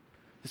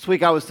This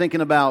week I was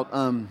thinking about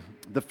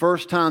the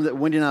first time that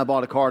Wendy and I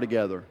bought a car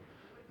together.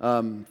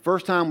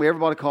 First time we ever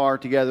bought a car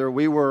together.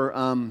 We were,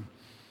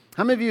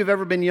 how many of you have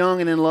ever been young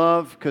and in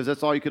love? Because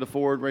that's all you could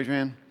afford. Raise your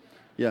hand.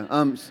 Yeah.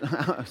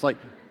 It's like,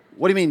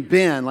 what do you mean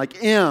been?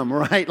 Like M,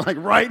 right? Like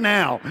right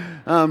now.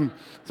 Some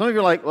of you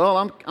are like,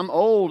 well, I'm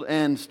old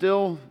and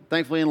still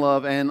thankfully in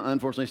love and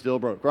unfortunately still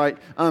broke, right?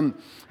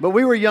 But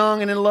we were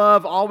young and in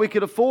love. All we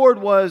could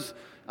afford was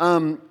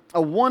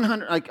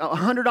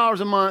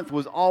 $100 a month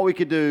was all we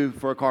could do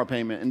for a car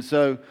payment. And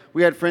so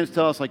we had friends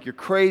tell us, like, you're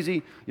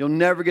crazy. You'll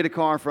never get a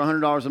car for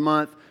 $100 a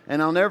month.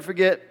 And I'll never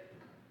forget,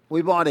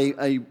 we bought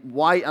a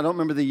white, I don't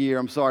remember the year,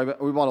 I'm sorry, but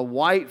we bought a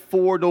white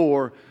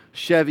four-door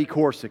Chevy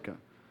Corsica.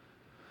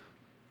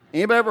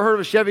 Anybody ever heard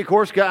of a Chevy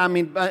Corsica? I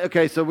mean,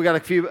 okay, so we got a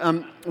few.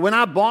 When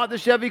I bought the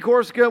Chevy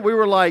Corsica, we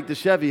were like, the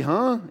Chevy,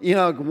 huh? You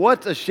know,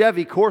 what's a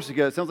Chevy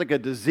Corsica? It sounds like a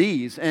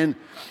disease. And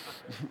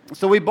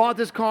so we bought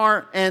this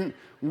car, and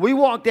we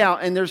walked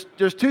out, and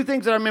there's two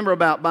things that I remember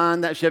about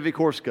buying that Chevy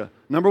Corsica.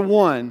 Number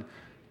one,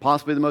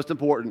 possibly the most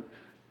important,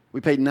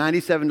 we paid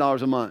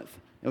 $97 a month.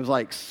 It was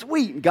like,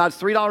 sweet, God's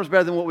 $3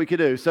 better than what we could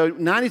do. So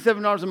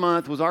 $97 a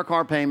month was our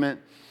car payment.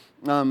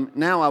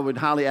 Now I would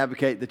highly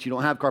advocate that you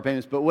don't have car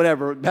payments, but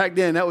whatever. Back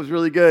then, that was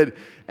really good.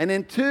 And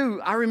then two,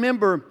 I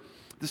remember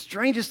the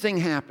strangest thing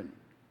happened.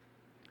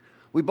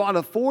 We bought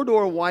a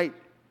four-door white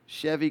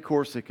Chevy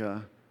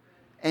Corsica,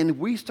 and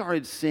we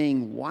started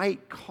seeing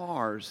white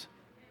cars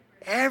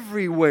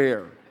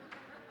everywhere.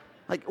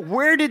 Like,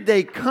 where did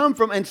they come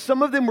from? And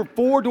some of them were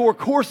four-door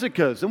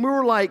Corsicas. And we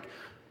were like,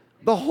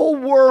 the whole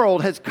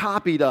world has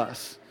copied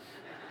us.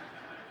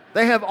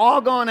 They have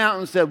all gone out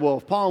and said, well,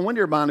 if Paul and Wendy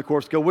are buying a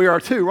Corsica, we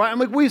are too, right? I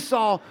mean, we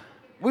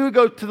would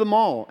go to the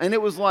mall, and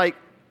it was like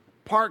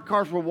parked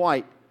cars were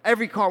white.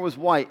 Every car was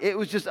white. It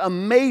was just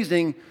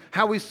amazing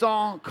how we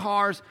saw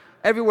cars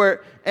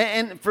everywhere.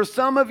 And for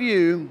some of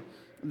you,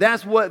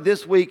 that's what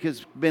this week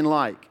has been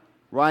like.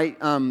 Right?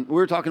 We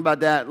were talking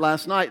about that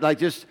last night. Like,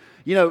 just,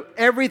 you know,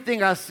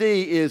 everything I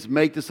see is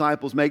make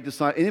disciples, make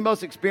disciples. Anybody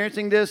else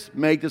experiencing this?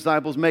 Make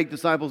disciples, make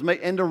disciples, make.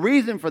 And the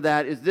reason for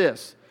that is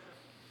this.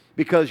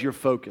 Because you're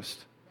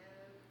focused.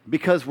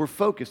 Because we're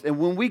focused. And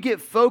when we get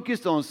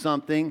focused on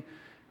something,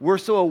 we're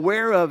so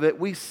aware of it,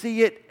 we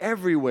see it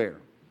everywhere.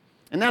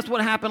 And that's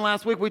what happened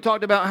last week. We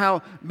talked about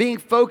how being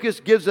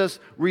focused gives us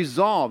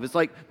resolve. It's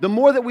like the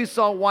more that we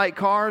saw white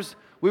cars,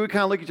 we would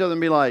kind of look at each other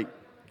and be like,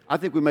 I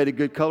think we made a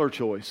good color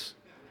choice.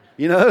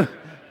 You know,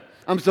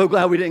 I'm so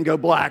glad we didn't go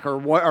black or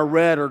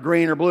red or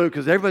green or blue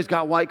because everybody's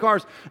got white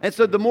cars. And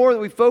so the more that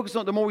we focus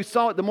on it, the more we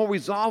saw it, the more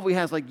resolve we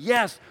have. It's like,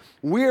 yes,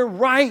 we're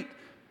right.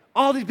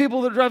 All these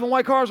people that are driving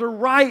white cars are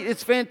right.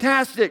 It's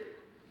fantastic.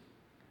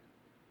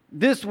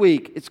 This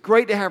week, it's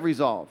great to have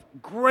resolve.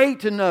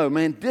 Great to know,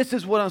 man, this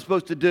is what I'm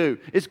supposed to do.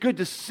 It's good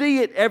to see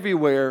it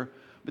everywhere.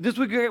 But this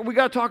week, we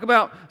got to talk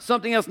about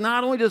something else.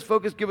 Not only does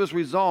focus give us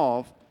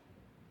resolve,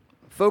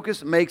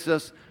 focus makes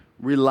us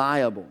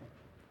reliable.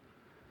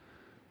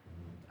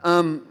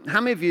 How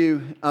many of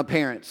you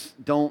parents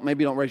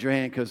maybe don't raise your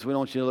hand because we don't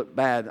want you to look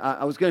bad.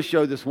 I was going to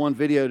show this one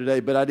video today,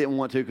 but I didn't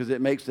want to because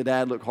it makes the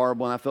dad look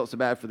horrible, and I felt so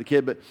bad for the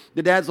kid. But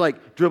the dad's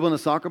like dribbling a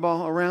soccer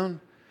ball around,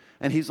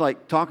 and he's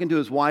like talking to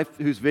his wife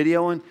who's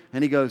videoing,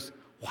 and he goes,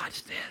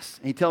 watch this.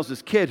 And he tells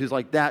this kid who's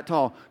like that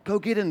tall, go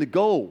get in the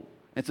goal.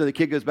 And so the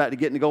kid goes back to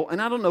get in the goal.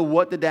 And I don't know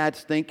what the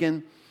dad's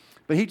thinking,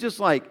 but he just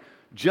like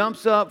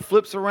jumps up,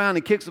 flips around,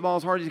 and kicks the ball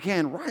as hard as he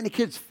can right in the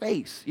kid's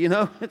face. You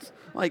know, it's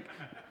like...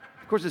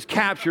 Of course, it's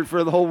captured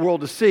for the whole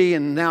world to see,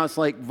 and now it's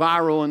like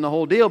viral and the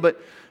whole deal. But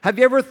have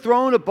you ever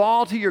thrown a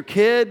ball to your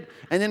kid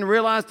and then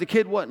realized the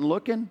kid wasn't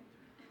looking?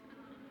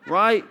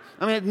 Right?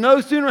 I mean,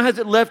 no sooner has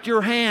it left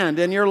your hand,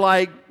 and you're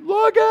like,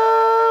 look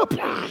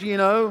out! You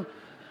know?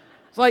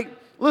 It's like,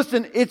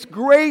 listen, it's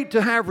great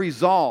to have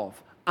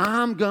resolve.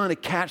 I'm going to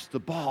catch the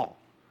ball.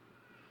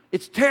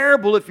 It's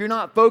terrible if you're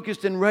not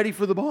focused and ready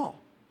for the ball.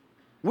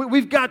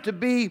 We've got to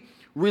be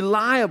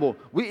reliable.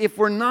 If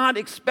we're not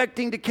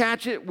expecting to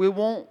catch it, we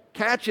won't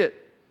catch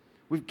it.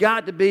 We've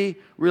got to be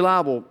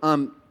reliable.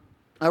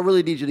 I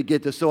really need you to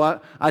get this.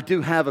 So I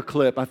do have a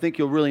clip. I think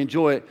you'll really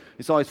enjoy it.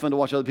 It's always fun to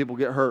watch other people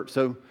get hurt.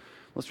 So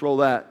let's roll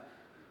that.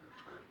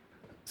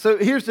 So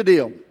here's the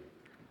deal.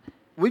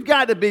 We've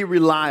got to be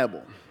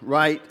reliable,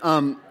 right?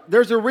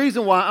 There's a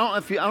reason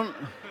why.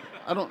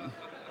 I don't.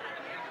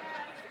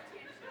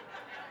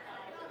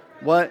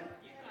 What?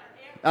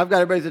 I've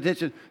got everybody's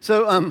attention.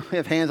 So we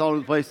have hands all over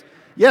the place.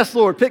 Yes,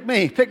 Lord, pick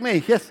me.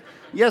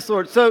 Yes,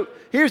 Lord. So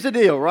here's the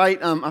deal, right?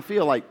 I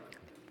feel like,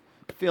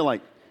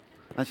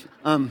 I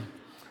don't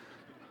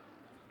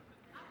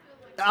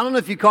know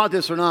if you caught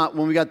this or not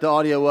when we got the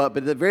audio up,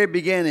 but at the very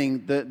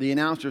beginning, the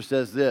announcer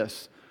says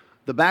this: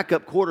 the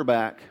backup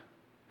quarterback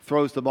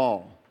throws the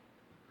ball.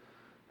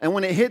 And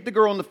when it hit the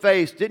girl in the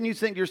face, didn't you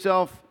think to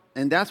yourself,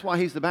 and that's why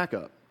he's the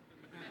backup?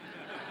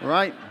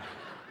 Right?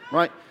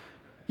 Right?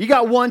 You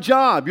got one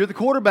job. You're the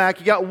quarterback.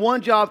 You got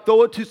one job.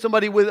 Throw it to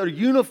somebody with a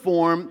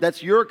uniform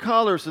that's your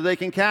color so they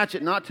can catch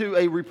it, not to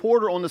a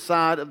reporter on the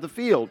side of the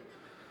field.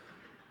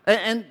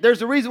 And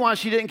there's a reason why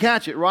she didn't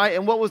catch it, right?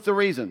 And what was the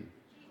reason?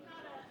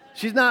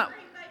 She's not.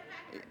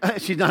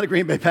 She's not a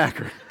Green Bay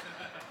Packer.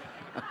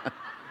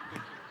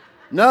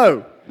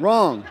 No,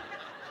 wrong.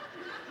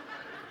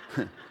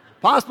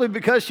 Possibly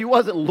because she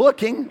wasn't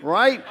looking,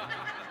 right?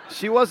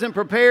 She wasn't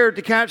prepared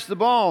to catch the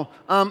ball.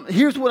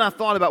 Here's what I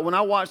thought about when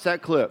I watched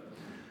that clip.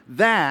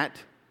 That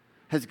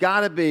has got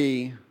to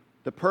be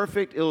the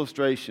perfect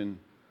illustration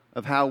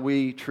of how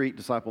we treat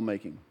disciple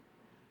making.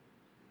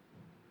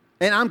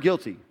 And I'm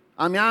guilty.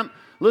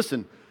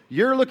 Listen,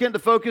 you're looking at the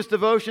Focus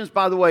Devotions.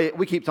 By the way,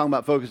 we keep talking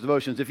about Focus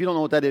Devotions. If you don't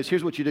know what that is,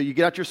 here's what you do. You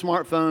get out your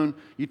smartphone,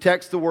 you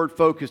text the word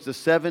Focus to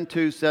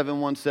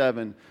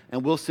 72717,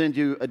 and we'll send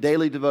you a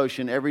daily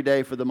devotion every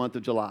day for the month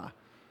of July.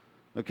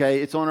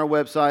 Okay, it's on our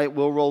website.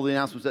 We'll roll the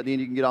announcements at the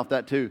end. You can get off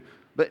that too.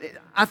 But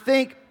I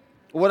think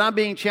what I'm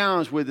being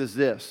challenged with is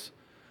this.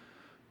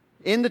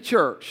 In the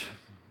church,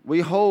 we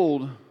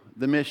hold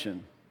the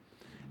mission,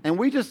 and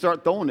we just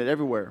start throwing it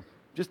everywhere.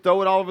 Just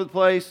throw it all over the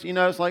place. You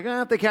know, it's like,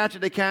 if they catch it,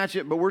 they catch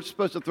it. But we're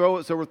supposed to throw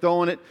it, so we're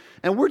throwing it.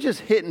 And we're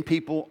just hitting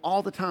people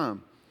all the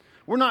time.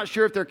 We're not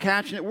sure if they're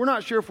catching it. We're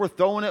not sure if we're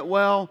throwing it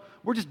well.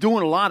 We're just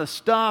doing a lot of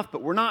stuff,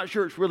 but we're not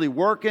sure it's really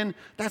working.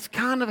 That's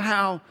kind of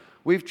how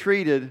we've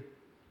treated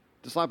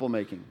disciple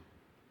making.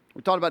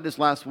 We talked about this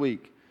last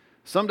week.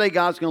 Someday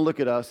God's going to look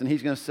at us, and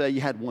He's going to say,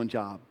 you had one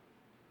job.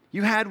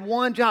 You had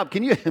one job.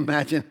 Can you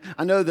imagine?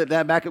 I know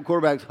that backup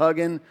quarterback's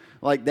hugging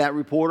like that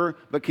reporter,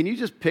 but can you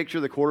just picture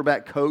the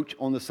quarterback coach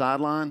on the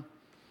sideline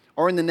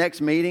or in the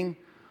next meeting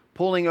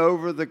pulling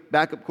over the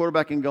backup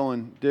quarterback and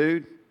going,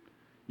 dude,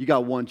 you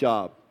got one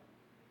job,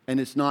 and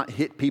it's not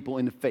hit people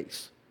in the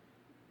face,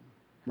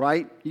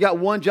 right? You got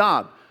one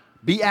job.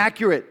 Be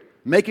accurate.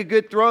 Make a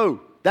good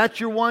throw. That's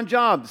your one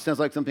job. It sounds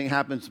like something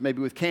happens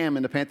maybe with Cam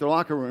in the Panther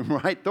locker room,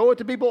 right? Throw it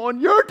to people on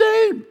your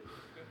team.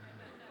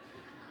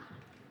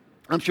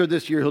 I'm sure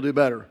this year he'll do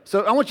better.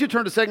 So I want you to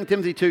turn to 2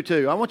 Timothy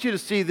 2:2. I want you to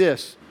see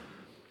this.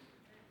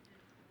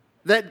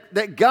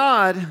 That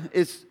God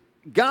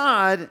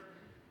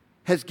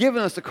has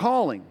given us a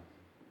calling.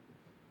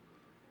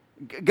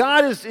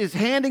 God is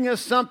handing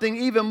us something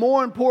even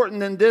more important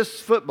than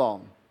this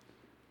football.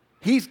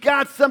 He's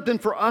got something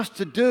for us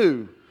to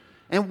do.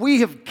 And we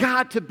have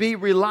got to be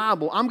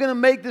reliable. I'm going to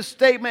make this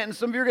statement, and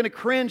some of you are going to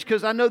cringe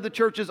because I know the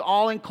church is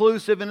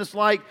all-inclusive, and it's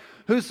like,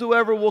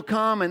 whosoever will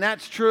come, and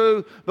that's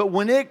true. But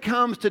when it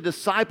comes to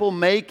disciple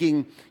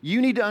making,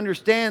 you need to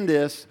understand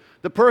this.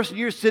 The person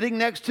you're sitting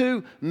next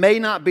to may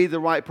not be the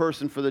right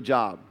person for the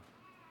job.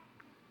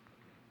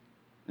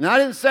 And I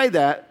didn't say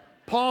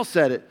that. Paul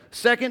said it.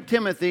 2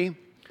 Timothy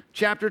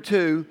chapter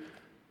 2,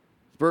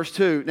 verse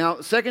 2. Now,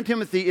 2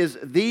 Timothy is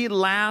the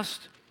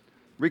last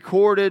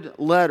recorded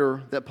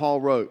letter that Paul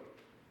wrote.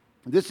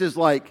 This is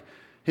like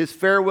his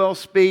farewell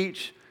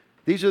speech.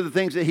 These are the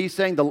things that he's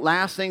saying, the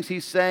last things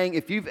he's saying.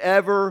 If you've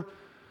ever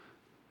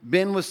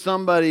been with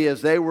somebody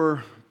as they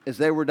were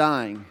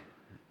dying,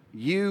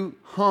 you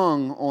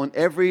hung on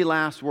every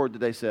last word that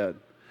they said.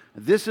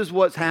 This is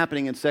what's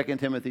happening in 2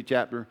 Timothy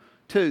chapter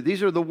 2.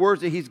 These are the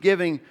words that he's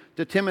giving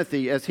to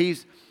Timothy as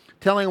he's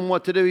telling him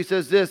what to do. He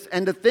says this,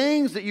 and the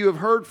things that you have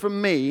heard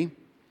from me,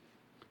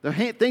 the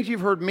things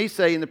you've heard me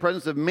say in the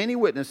presence of many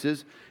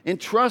witnesses,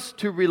 entrust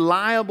to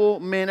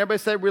reliable men. Everybody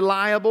say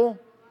reliable.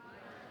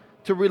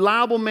 To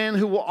reliable men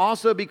who will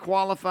also be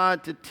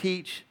qualified to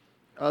teach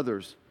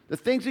others. The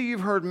things that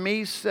you've heard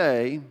me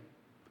say,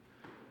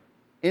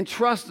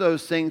 entrust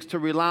those things to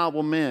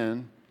reliable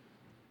men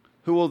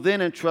who will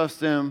then entrust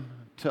them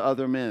to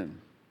other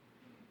men.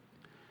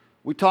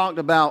 We talked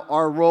about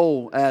our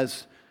role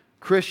as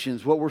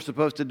Christians. What we're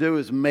supposed to do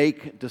is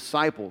make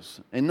disciples.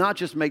 And not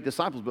just make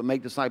disciples, but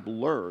make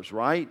disciplers,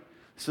 right?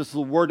 This is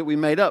the word that we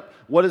made up.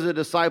 What is a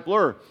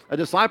discipler? A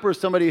discipler is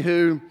somebody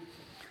who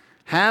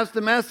has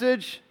the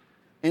message,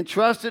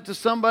 entrust it to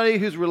somebody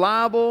who's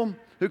reliable,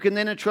 who can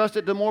then entrust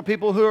it to more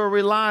people who are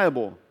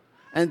reliable.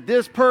 And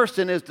this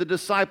person is the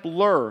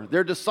discipler.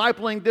 They're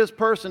discipling this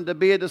person to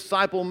be a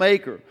disciple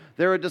maker.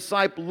 They're a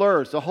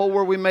discipler. It's a whole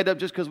word we made up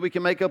just because we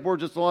can make up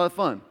words. It's a lot of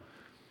fun.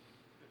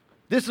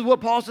 This is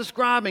what Paul's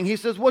describing. He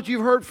says, what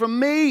you've heard from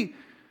me,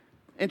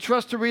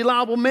 entrust to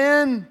reliable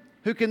men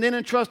who can then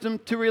entrust them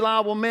to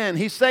reliable men.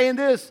 He's saying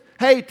this,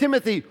 hey,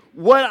 Timothy,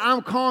 what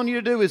I'm calling you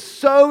to do is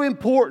so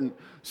important.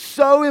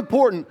 So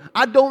important.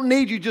 I don't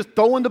need you just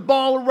throwing the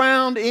ball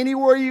around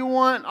anywhere you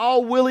want,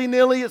 all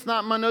willy-nilly. It's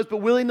not in my notes, but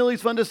willy-nilly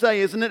is fun to say,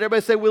 isn't it?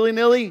 Everybody say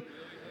willy-nilly?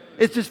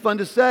 It's just fun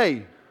to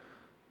say.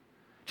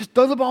 Just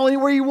throw the ball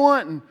anywhere you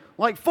want. And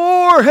like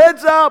 4,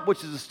 heads up,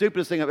 which is the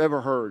stupidest thing I've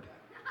ever heard.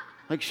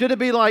 Like, should it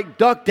be like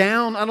duck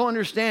down? I don't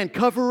understand.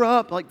 Cover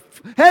up. Like,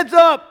 heads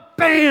up,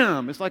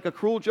 bam. It's like a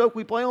cruel joke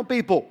we play on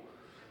people.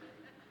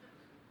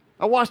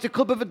 I watched a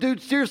clip of a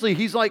dude, seriously,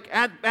 he's like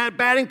at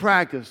batting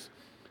practice.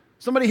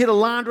 Somebody hit a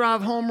line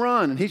drive home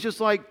run, and he's just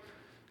like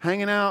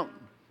hanging out.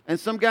 And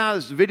some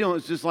guy's video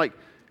was just like,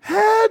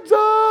 heads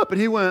up. And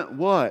he went,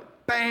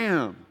 what?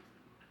 Bam.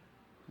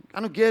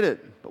 I don't get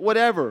it, but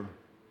whatever.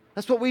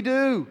 That's what we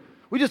do.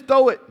 We just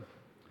throw it.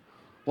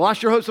 Well, I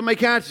sure hope somebody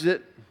catches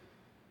it.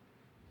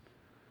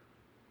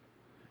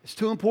 It's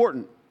too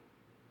important.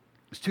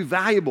 It's too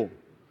valuable.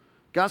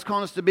 God's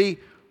calling us to be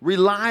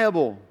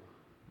reliable.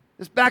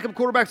 This backup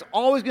quarterback's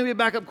always going to be a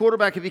backup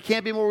quarterback if he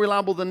can't be more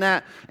reliable than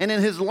that. And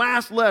in his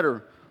last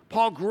letter,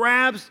 Paul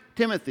grabs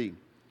Timothy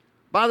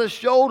by the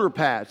shoulder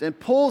pads and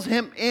pulls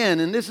him in.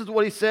 And this is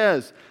what he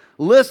says.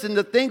 Listen,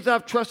 the things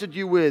I've trusted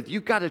you with,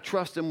 you've got to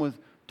trust them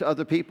to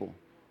other people.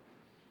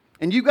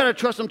 And you've got to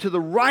trust them to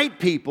the right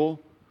people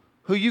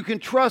who you can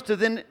trust to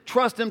then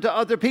trust them to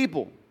other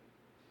people.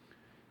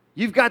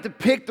 You've got to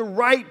pick the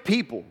right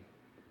people.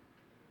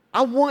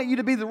 I want you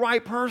to be the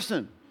right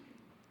person.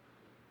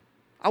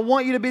 I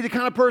want you to be the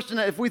kind of person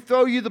that if we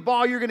throw you the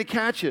ball, you're going to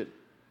catch it.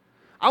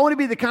 I want to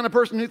be the kind of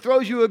person who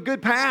throws you a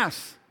good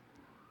pass.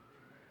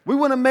 We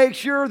want to make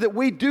sure that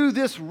we do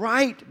this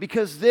right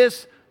because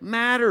this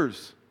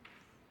matters.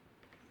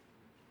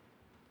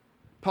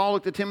 Paul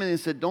looked at Timothy and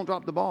said, don't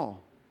drop the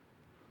ball.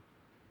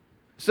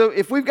 So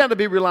if we've got to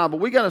be reliable,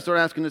 we've got to start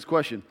asking this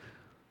question.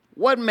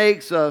 What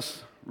makes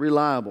us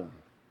reliable?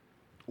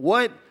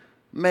 What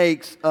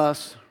makes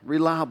us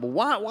reliable?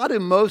 Why do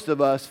most of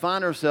us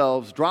find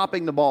ourselves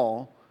dropping the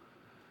ball,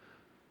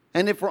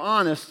 and if we're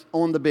honest,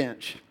 on the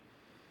bench,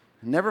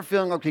 never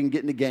feeling like we can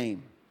get in the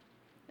game?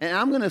 And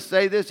I'm going to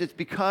say this, it's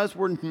because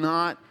we're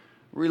not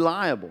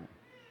reliable.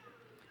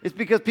 It's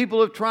because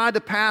people have tried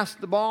to pass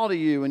the ball to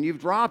you and you've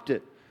dropped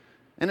it.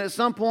 And at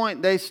some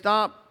point, they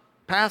stop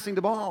passing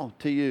the ball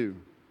to you.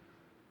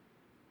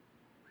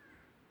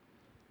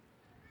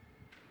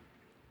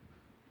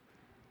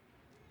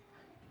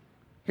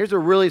 Here's a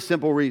really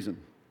simple reason.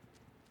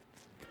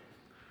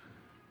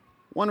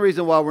 One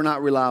reason why we're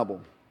not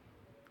reliable.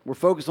 We're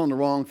focused on the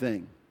wrong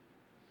thing.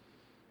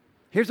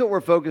 Here's what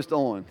we're focused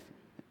on.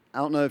 I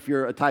don't know if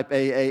you're a type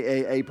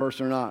A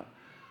person or not.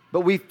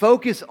 But we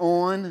focus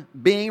on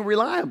being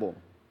reliable.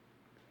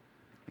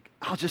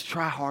 I'll just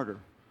try harder.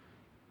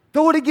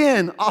 Throw it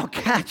again. I'll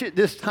catch it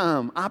this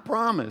time. I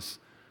promise.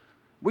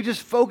 We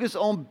just focus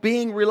on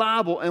being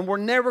reliable. And we're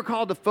never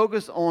called to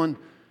focus on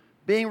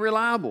being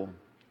reliable.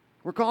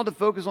 We're called to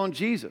focus on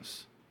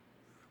Jesus.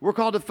 We're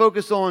called to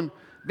focus on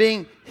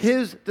being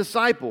His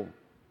disciple.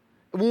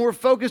 When we're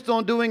focused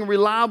on doing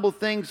reliable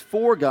things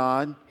for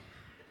God,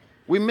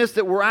 we miss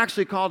that we're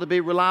actually called to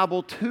be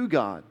reliable to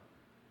God.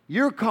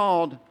 You're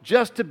called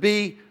just to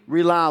be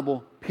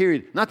reliable,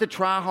 period. Not to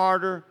try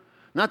harder,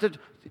 not to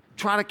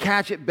try to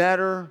catch it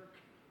better,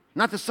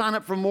 not to sign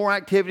up for more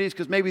activities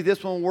because maybe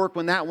this one worked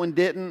when that one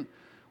didn't.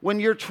 When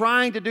you're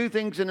trying to do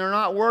things and they're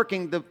not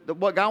working,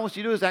 what God wants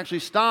you to do is actually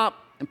stop.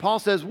 And Paul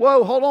says,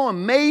 whoa, hold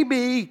on,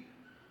 maybe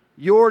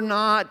you're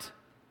not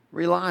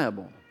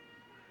reliable.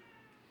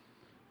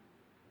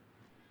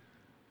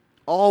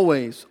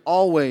 Always,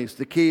 always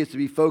the key is to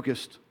be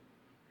focused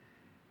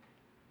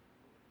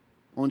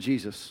on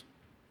Jesus.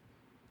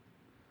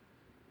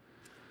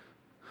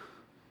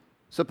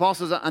 So Paul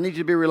says, I need you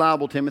to be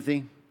reliable,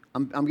 Timothy.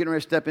 I'm getting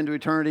ready to step into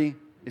eternity.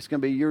 It's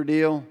going to be your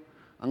deal.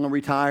 I'm going to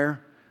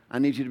retire. I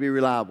need you to be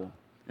reliable.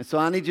 And so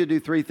I need you to do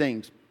three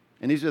things.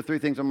 And these are the three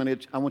things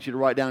I want you to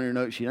write down on your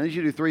note sheet. I need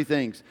you to do three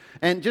things.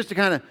 And just to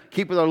kind of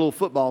keep with our little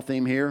football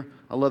theme here,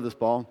 I love this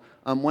ball.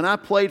 When I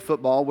played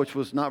football, which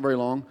was not very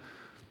long,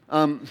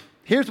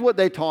 here's what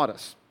they taught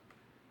us.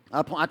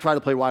 I tried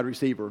to play wide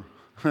receiver.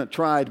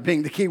 Tried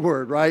being the key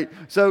word, right?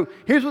 So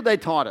here's what they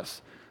taught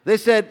us. They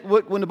said,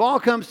 when the ball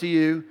comes to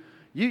you,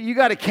 you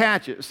got to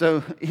catch it.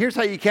 So here's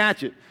how you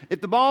catch it.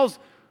 If the ball's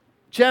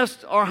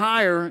chest or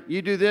higher,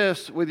 you do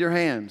this with your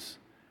hands.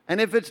 And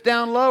if it's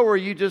down lower,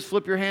 you just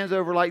flip your hands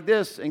over like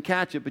this and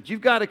catch it. But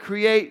you've got to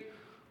create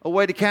a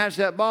way to catch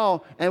that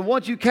ball. And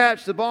once you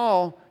catch the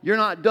ball, you're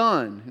not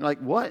done. You're like,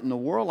 what in the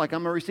world? Like,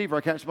 I'm a receiver.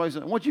 I catch the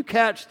ball. Once you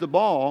catch the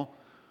ball,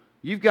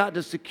 you've got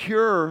to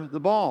secure the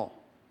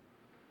ball.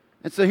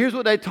 And so here's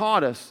what they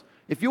taught us.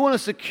 If you want to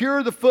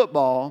secure the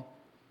football,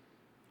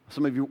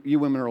 some of you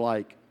women are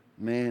like,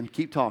 man,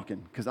 keep talking,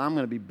 because I'm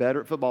going to be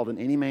better at football than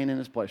any man in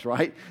this place,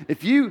 right?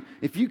 If you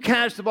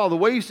catch the ball, the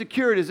way you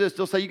secure it is this.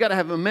 They'll say you got to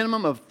have a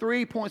minimum of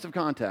 3 points of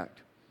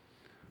contact.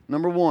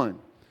 Number one,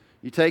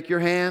 you take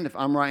your hand, if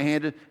I'm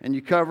right-handed, and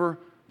you cover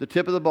the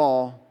tip of the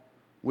ball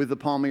with the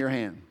palm of your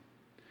hand.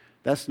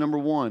 That's number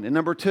one. And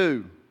number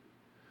two,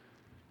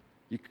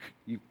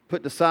 you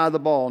put the side of the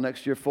ball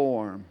next to your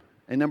forearm.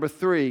 And number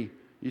three,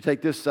 you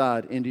take this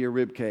side into your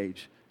rib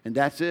cage. And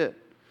that's it.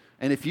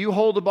 And if you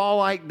hold the ball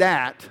like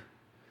that,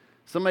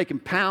 somebody can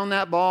pound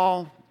that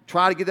ball,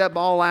 try to get that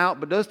ball out,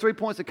 but those 3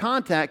 points of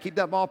contact keep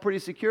that ball pretty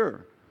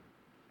secure.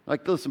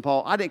 Like, listen,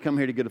 Paul, I didn't come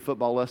here to get a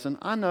football lesson.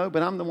 I know,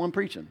 but I'm the one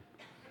preaching.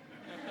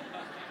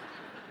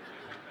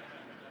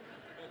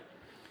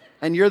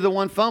 And you're the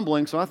one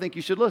fumbling, so I think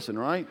you should listen,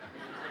 right?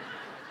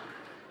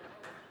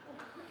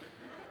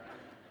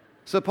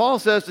 So Paul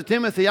says to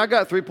Timothy, I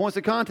got 3 points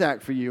of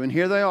contact for you, and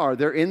here they are.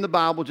 They're in the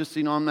Bible, just so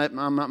you know I'm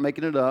not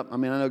making it up. I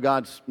mean, I know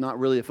God's not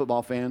really a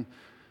football fan.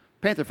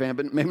 Panther fan,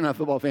 but maybe not a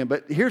football fan.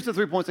 But here's the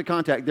 3 points of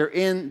contact. They're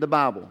in the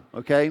Bible,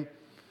 okay?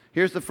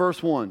 Here's the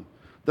first one.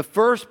 The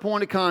first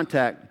point of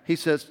contact, he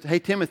says, hey,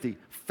 Timothy,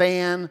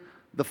 fan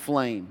the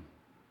flame.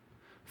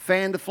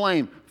 Fan the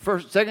flame.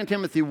 2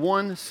 Timothy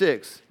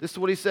 1:6. This is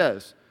what he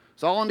says.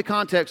 It's all in the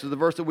context of the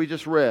verse that we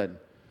just read.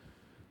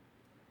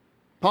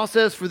 Paul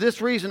says, for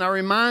this reason I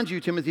remind you,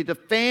 Timothy, to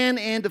fan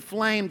and to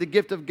flame the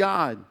gift of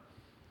God,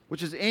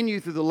 which is in you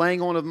through the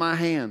laying on of my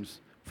hands.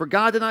 For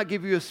God did not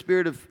give you a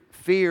spirit of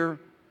fear,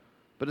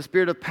 but a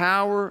spirit of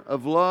power,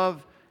 of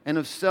love, and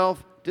of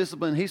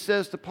self-discipline. He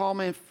says to Paul,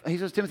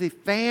 Timothy,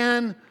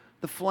 fan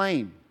the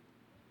flame.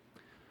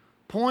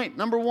 Point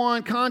number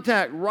one,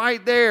 contact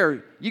right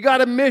there. You got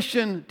a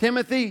mission,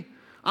 Timothy.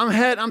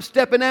 I'm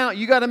stepping out.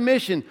 You got a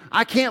mission.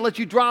 I can't let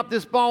you drop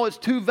this ball. It's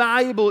too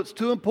valuable. It's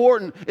too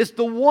important. It's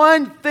the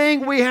one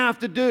thing we have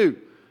to do.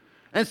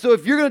 And so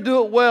if you're going to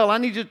do it well, I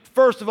need you,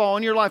 first of all,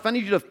 in your life, I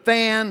need you to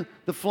fan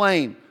the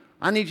flame.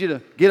 I need you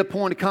to get a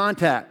point of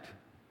contact.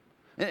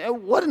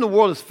 And what in the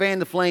world does fan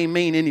the flame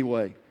mean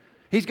anyway?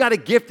 He's got a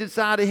gift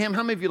inside of him.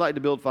 How many of you like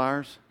to build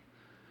fires?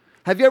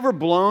 Have you ever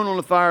blown on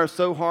a fire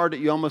so hard that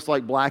you almost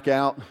like black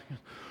out?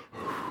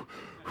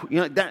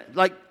 You know, that,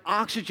 like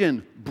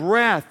oxygen,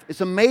 breath.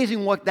 It's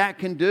amazing what that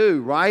can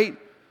do, right?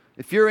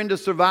 If you're into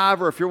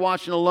Survivor, if you're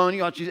watching Alone,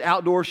 you watch these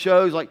outdoor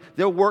shows, like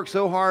they'll work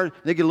so hard,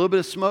 they get a little bit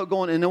of smoke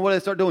going, and then what they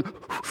start doing,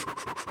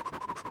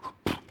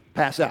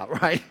 pass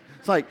out, right?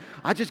 It's like,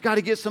 I just got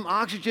to get some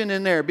oxygen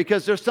in there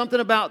because there's something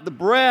about the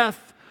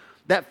breath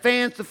that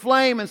fans the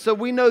flame. And so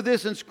we know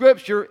this in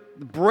Scripture.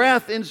 The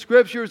breath in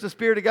Scripture is the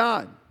Spirit of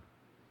God.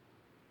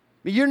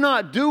 But you're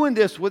not doing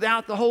this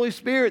without the Holy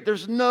Spirit.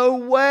 There's no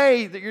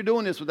way that you're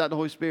doing this without the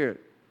Holy Spirit.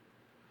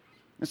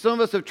 And some of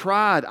us have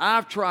tried.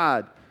 I've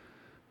tried.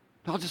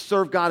 I'll just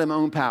serve God in my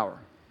own power.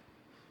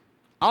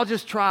 I'll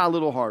just try a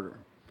little harder.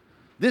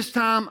 This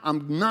time,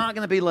 I'm not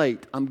going to be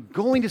late. I'm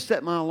going to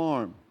set my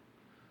alarm.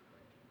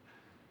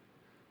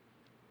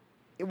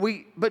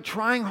 But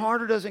trying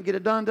harder doesn't get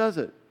it done, does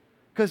it?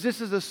 Because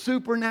this is a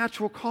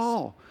supernatural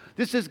call.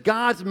 This is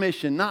God's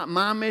mission, not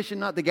my mission,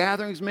 not the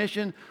gathering's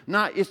mission.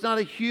 It's not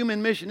a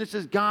human mission. This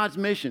is God's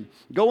mission.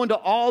 Go into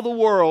all the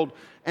world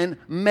and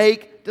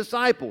make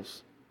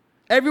disciples.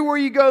 Everywhere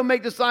you go,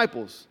 make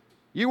disciples.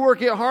 You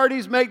work at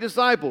Hardee's, make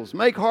disciples.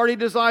 Make Hardee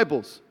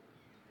disciples.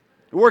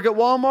 You work at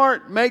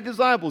Walmart, make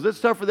disciples. It's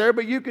tougher there,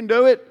 but you can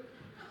do it.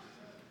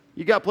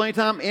 You got plenty of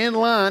time in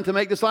line to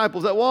make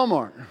disciples at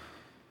Walmart.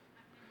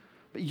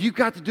 But you've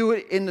got to do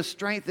it in the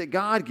strength that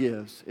God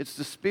gives. It's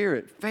the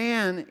Spirit.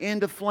 Fan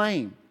into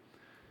flame.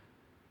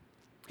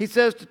 He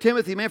says to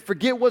Timothy, man,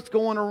 forget what's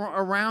going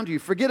around you.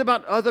 Forget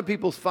about other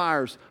people's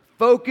fires.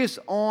 Focus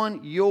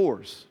on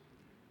yours.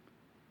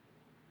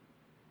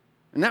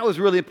 And that was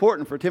really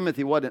important for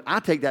Timothy, wasn't it?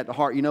 I take that to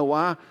heart. You know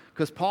why?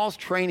 Because Paul's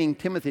training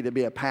Timothy to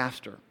be a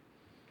pastor.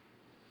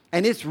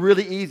 And it's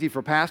really easy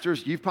for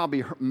pastors. You've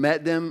probably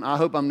met them. I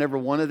hope I'm never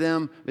one of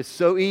them. It's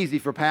so easy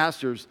for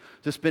pastors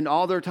to spend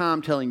all their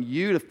time telling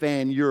you to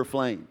fan your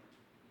flame.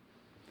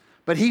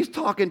 But he's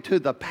talking to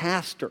the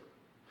pastor.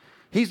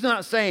 He's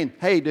not saying,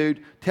 hey,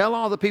 dude, tell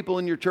all the people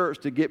in your church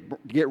to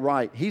get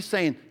right. He's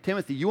saying,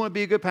 Timothy, you want to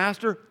be a good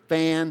pastor?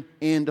 Fan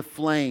into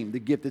flame the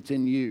gift that's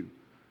in you.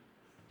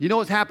 You know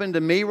what's happening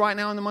to me right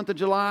now in the month of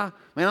July?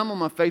 Man, I'm on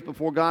my face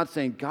before God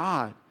saying,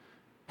 God,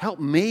 help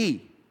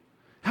me.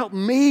 Help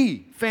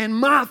me fan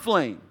my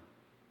flame.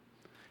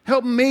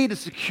 Help me to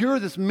secure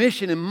this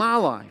mission in my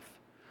life.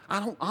 I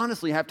don't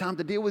honestly have time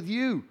to deal with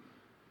you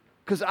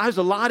because there's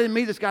a lot in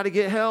me that's got to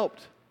get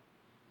helped.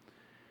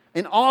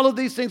 And all of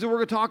these things that we're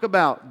going to talk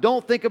about,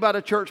 don't think about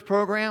a church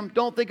program.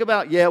 Don't think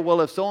about, yeah,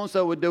 well, if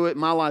so-and-so would do it,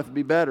 my life would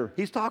be better.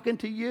 He's talking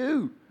to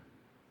you.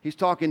 He's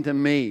talking to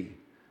me.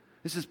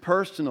 This is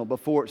personal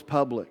before it's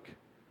public.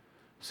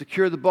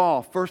 Secure the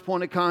ball. First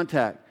point of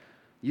contact.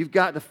 You've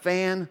got to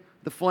fan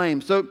the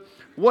flame. So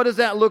what does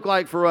that look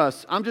like for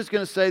us? I'm just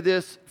going to say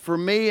this. For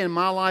me in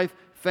my life,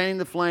 fanning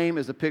the flame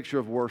is a picture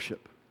of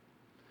worship.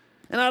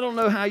 And I don't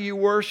know how you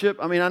worship.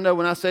 I mean, I know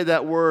when I say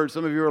that word,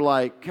 some of you are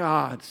like,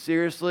 God,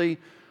 seriously?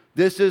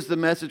 This is the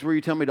message where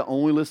you tell me to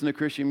only listen to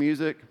Christian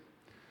music?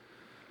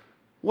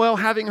 Well,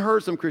 having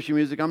heard some Christian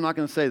music, I'm not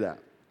going to say that.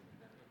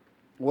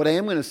 What I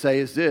am going to say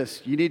is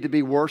this. You need to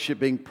be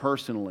worshiping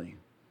personally.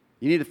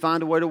 You need to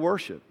find a way to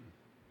worship.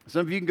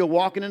 Some of you can go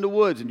walking in the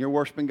woods and you're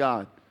worshiping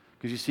God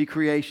because you see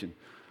creation.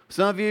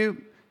 Some of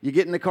you, you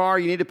get in the car,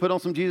 you need to put on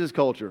some Jesus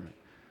culture.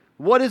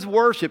 What is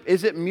worship?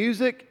 Is it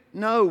music?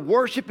 No.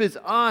 Worship is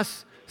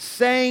us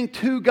saying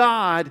to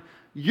God,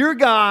 you're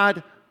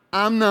God,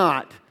 I'm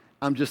not.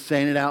 I'm just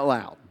saying it out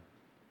loud.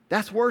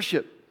 That's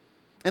worship.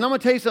 And I'm going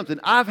to tell you something.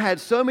 I've had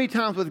so many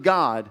times with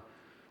God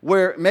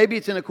where maybe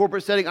it's in a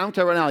corporate setting. I'm going to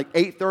tell you right now, like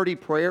 8:30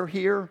 prayer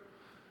here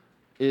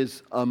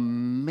is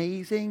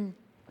amazing.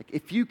 Like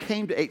if you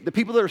came to 8, the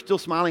people that are still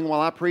smiling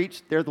while I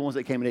preach, they're the ones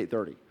that came at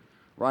 8:30,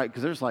 right?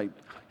 Because there's like,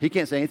 he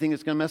can't say anything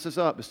that's going to mess us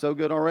up. It's so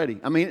good already.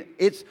 I mean,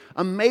 it's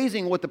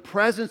amazing what the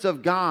presence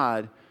of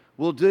God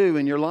will do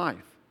in your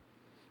life.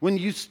 When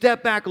you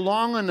step back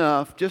long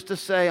enough just to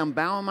say, I'm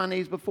bowing my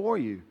knees before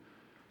you.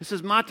 This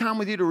is my time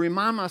with you to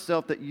remind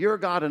myself that you're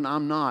God and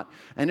I'm not.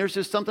 And there's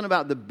just something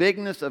about the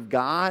bigness of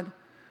God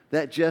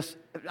that just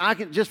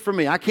for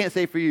me, I can't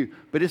say for you,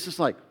 but it's just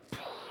like,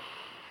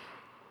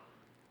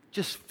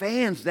 just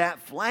fans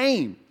that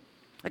flame.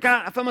 Like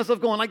I find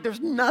myself going like, there's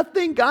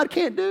nothing God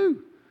can't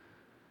do.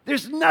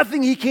 There's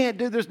nothing he can't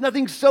do. There's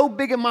nothing so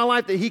big in my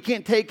life that he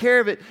can't take care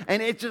of it.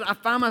 And I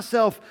find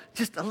myself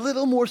just a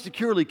little more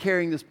securely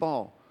carrying this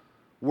ball.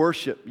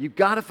 Worship. You've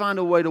got to find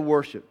a way to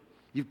worship.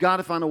 You've got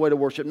to find a way to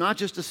worship, not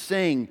just to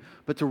sing,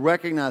 but to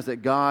recognize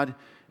that God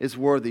is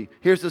worthy.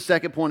 Here's the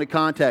second point of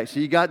context. So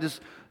you got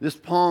this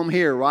palm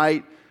here,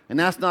 right? And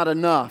that's not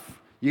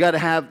enough. You got to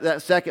have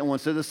that second one.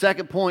 So the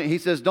second point, he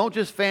says, don't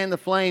just fan the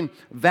flame,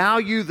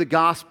 value the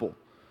gospel.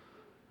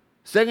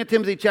 2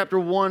 Timothy chapter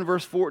 1,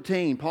 verse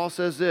 14, Paul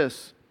says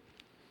this.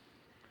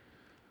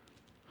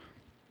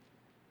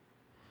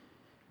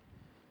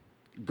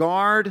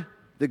 Guard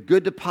the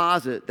good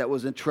deposit that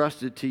was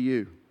entrusted to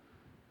you.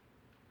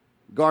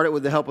 Guard it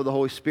with the help of the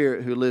Holy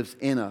Spirit who lives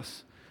in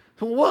us.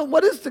 So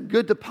what is the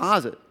good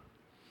deposit?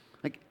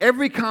 Like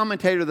every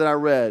commentator that I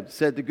read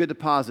said the good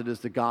deposit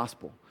is the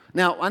gospel.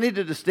 Now, I need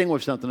to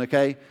distinguish something,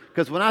 okay?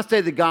 Because when I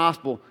say the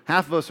gospel,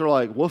 half of us are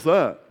like, what's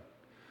that?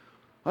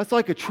 That's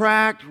like a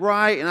tract,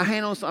 right? And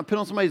I put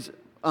on somebody's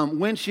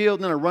windshield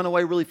and then I run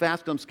away really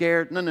fast because I'm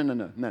scared.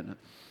 No.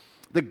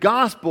 The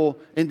gospel,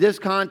 in this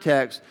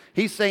context,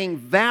 he's saying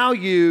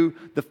value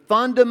the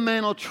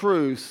fundamental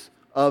truths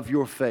of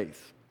your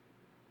faith.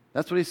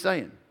 That's what he's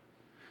saying.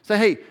 Say,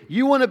 hey,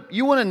 you want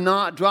to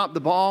not drop the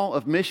ball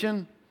of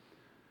mission?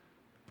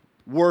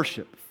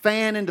 Worship.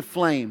 Fan into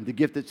flame the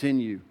gift that's in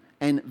you.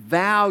 And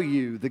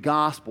value the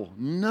gospel.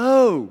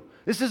 No.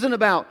 This isn't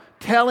about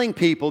telling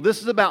people.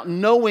 This is about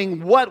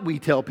knowing what we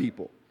tell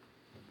people.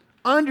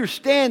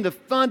 Understand the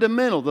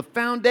fundamental, the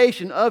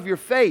foundation of your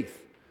faith.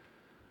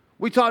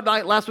 We talked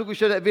last week, we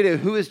showed that video,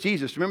 Who is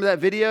Jesus? Remember that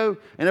video?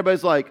 And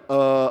everybody's like,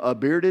 a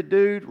bearded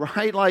dude,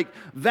 right? Like,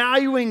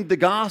 valuing the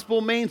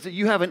gospel means that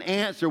you have an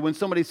answer when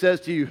somebody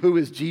says to you, who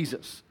is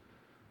Jesus?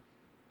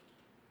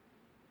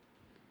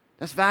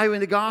 That's valuing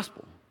the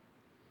gospel.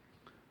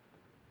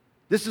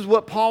 This is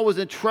what Paul was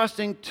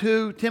entrusting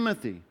to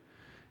Timothy.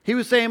 He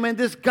was saying, man,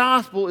 this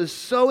gospel is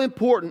so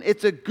important.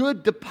 It's a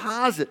good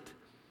deposit.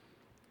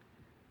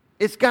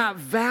 It's got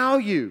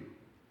value.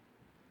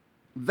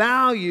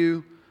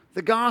 Value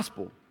the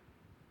gospel.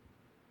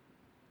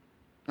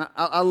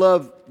 I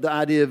love the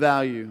idea of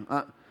value.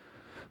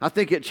 I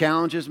think it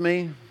challenges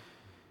me.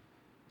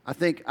 I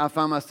think I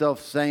find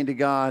myself saying to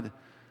God,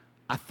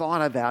 I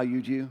thought I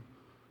valued you,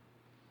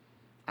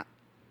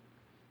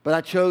 but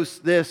I chose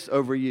this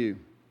over you.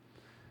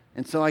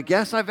 And so I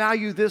guess I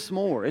value this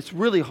more. It's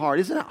really hard.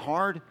 Isn't it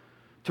hard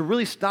to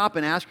really stop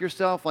and ask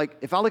yourself, like,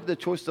 if I look at the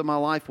choices of my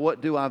life,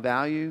 what do I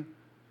value?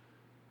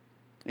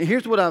 And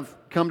here's what I've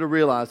come to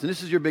realize, and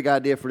this is your big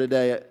idea for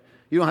today.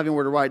 You don't have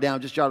anywhere to write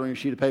down, just jot it on your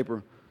sheet of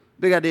paper.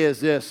 Big idea is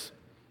this.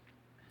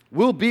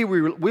 We'll be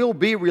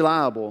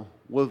reliable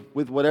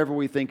with whatever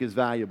we think is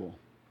valuable.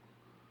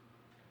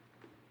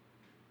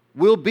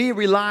 We'll be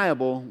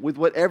reliable with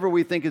whatever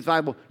we think is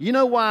valuable. You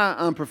know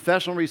why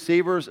professional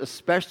receivers,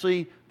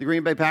 especially the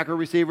Green Bay Packer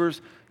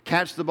receivers,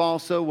 catch the ball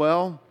so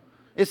well?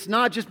 It's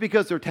not just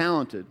because they're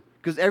talented,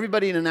 because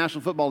everybody in the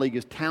National Football League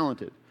is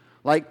talented.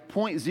 Like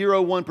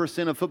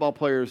 0.01% of football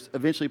players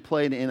eventually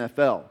play in the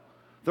NFL.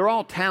 They're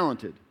all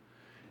talented.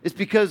 It's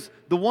because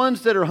the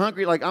ones that are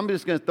hungry, like I'm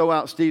just going to throw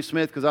out Steve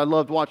Smith because I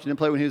loved watching him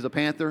play when he was a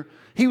Panther.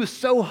 He was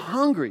so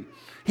hungry.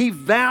 He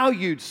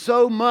valued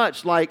so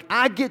much, like,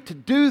 I get to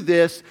do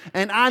this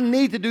and I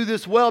need to do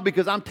this well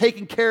because I'm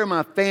taking care of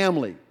my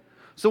family.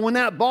 So when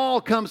that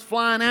ball comes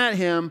flying at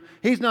him,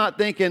 he's not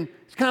thinking,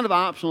 it's kind of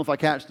optional if I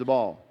catch the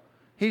ball.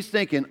 He's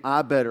thinking,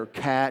 I better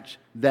catch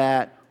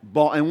that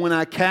ball. And when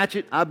I catch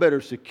it, I better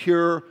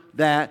secure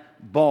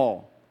that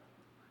ball.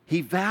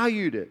 He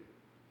valued it.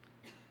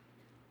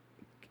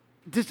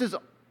 This is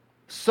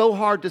so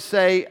hard to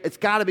say. It's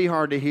got to be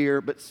hard to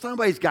hear, but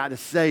somebody's got to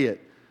say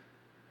it.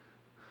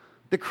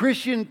 The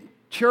Christian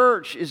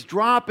church is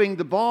dropping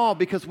the ball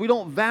because we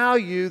don't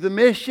value the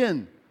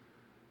mission.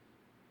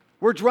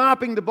 We're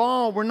dropping the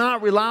ball. We're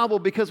not reliable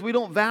because we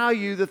don't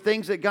value the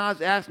things that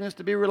God's asking us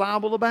to be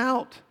reliable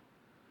about.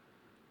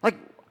 Like,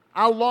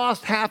 I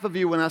lost half of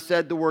you when I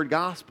said the word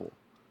gospel.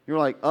 You're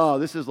like, oh,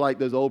 this is like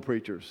those old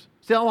preachers.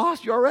 See, I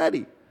lost you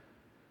already.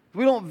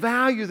 We don't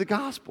value the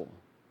gospel.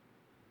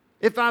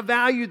 If I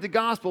valued the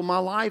gospel, my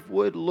life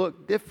would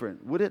look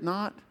different, would it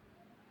not?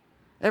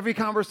 Every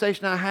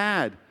conversation I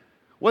had,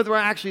 whether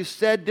I actually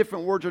said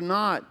different words or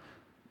not,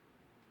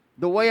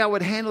 the way I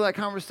would handle that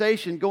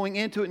conversation, going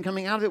into it and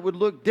coming out of it would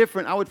look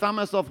different. I would find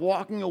myself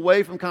walking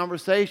away from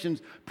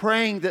conversations,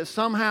 praying that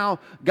somehow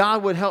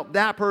God would help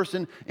that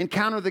person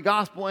encounter the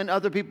gospel and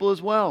other people as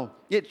well.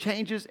 It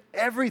changes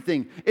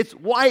everything. It's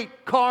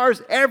white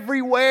cars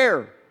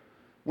everywhere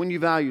when you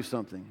value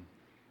something.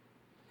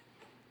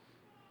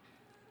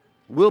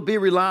 We'll be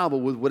reliable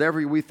with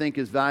whatever we think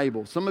is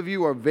valuable. Some of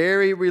you are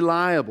very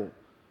reliable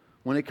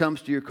when it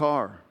comes to your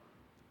car.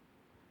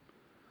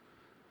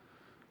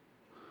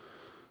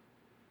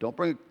 Don't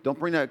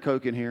bring that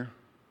Coke in here.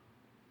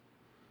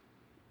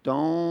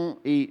 Don't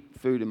eat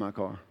food in my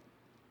car.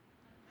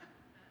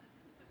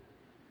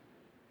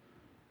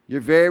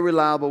 You're very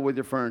reliable with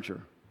your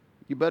furniture.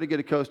 You better get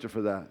a coaster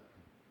for that.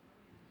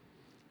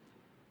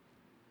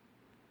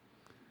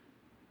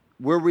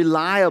 we're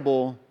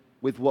reliable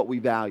with what we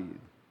value.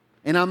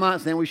 And I'm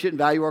not saying we shouldn't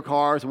value our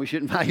cars and we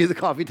shouldn't value the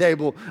coffee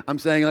table. I'm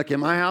saying, like, in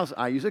my house,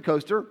 I use a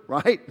coaster,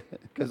 right?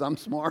 Because I'm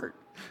smart.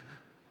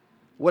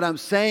 What I'm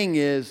saying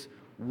is,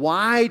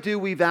 why do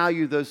we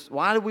value those?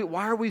 Why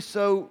are we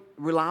so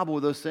reliable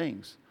with those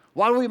things?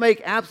 Why do we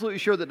make absolutely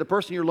sure that the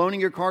person you're loaning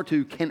your car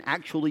to can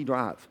actually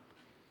drive?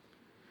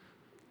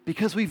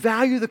 Because we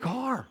value the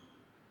car.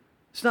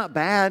 It's not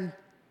bad.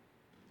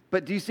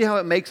 But do you see how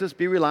it makes us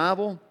be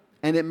reliable?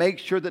 And it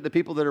makes sure that the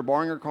people that are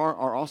borrowing your car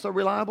are also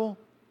reliable?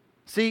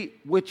 See,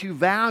 what you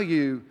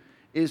value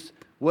is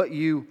what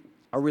you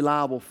are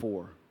reliable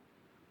for.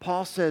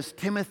 Paul says,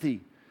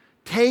 Timothy,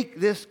 take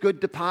this good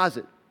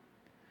deposit.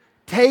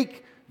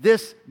 Take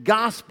this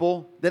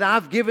gospel that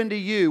I've given to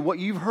you, what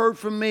you've heard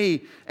from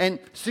me, and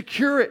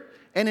secure it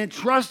and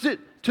entrust it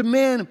to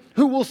men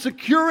who will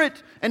secure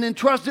it, and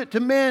entrust it to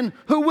men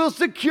who will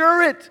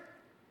secure it.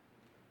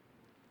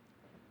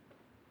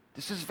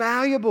 This is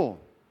valuable.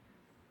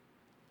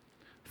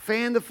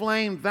 Fan the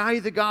flame, value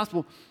the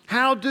gospel.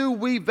 How do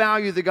we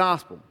value the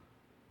gospel?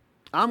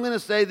 I'm going to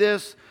say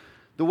this,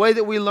 the way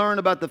that we learn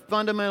about the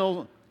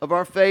fundamental of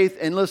our faith,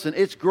 and listen,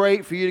 it's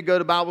great for you to go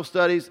to Bible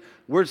studies.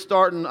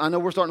 I know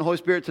we're starting Holy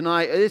Spirit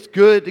tonight. It's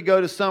good to go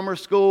to summer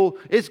school.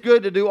 It's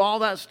good to do all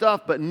that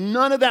stuff, but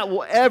none of that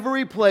will ever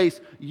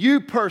replace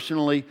you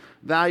personally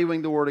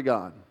valuing the Word of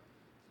God.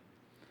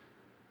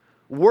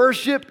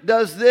 Worship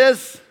does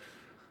this.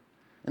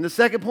 And the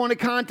second point of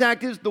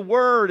contact is the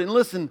Word. And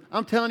listen,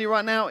 I'm telling you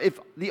right now, if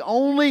the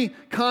only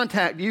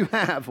contact you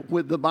have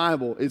with the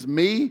Bible is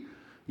me,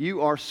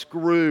 you are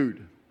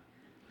screwed.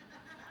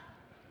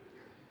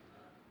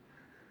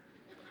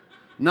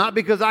 Not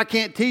because I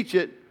can't teach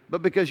it,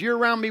 but because you're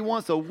around me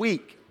once a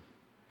week.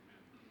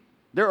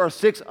 There are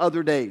 6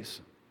 other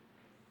days.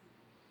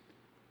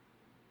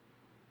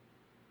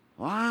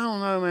 Well, I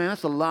don't know, man.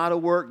 That's a lot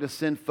of work to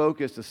send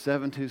Focus to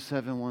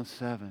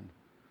 72717.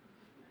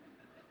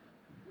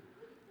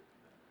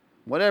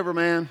 Whatever,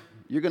 man.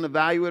 You're going to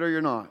value it or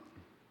you're not.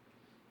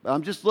 But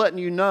I'm just letting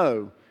you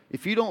know,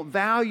 if you don't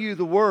value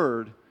the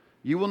Word,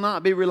 you will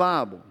not be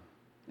reliable.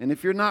 And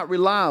if you're not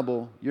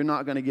reliable, you're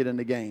not going to get in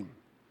the game.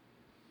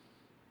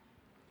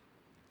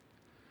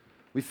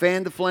 We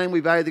fan the flame, we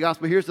value the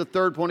gospel. Here's the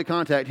third point of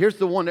contact. Here's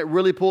the one that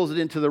really pulls it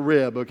into the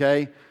rib,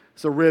 okay?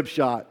 It's a rib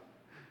shot.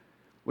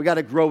 We got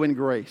to grow in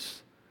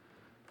grace.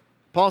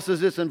 Paul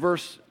says this in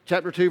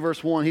chapter 2,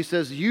 verse 1. He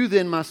says, "You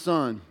then, my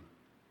son,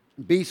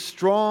 be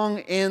strong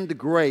in the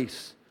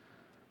grace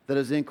that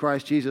is in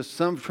Christ Jesus."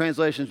 Some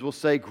translations will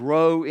say,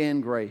 grow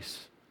in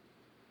grace.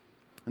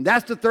 And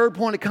that's the third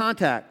point of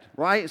contact,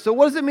 right? So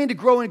what does it mean to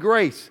grow in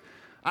grace?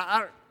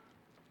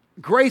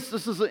 Grace,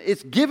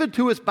 it's given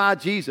to us by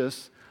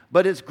Jesus,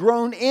 but it's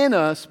grown in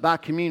us by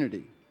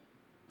community.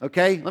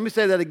 Okay? Let me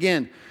say that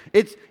again.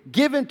 It's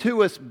given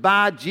to us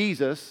by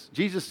Jesus.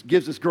 Jesus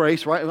gives us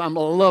grace, right? I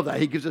love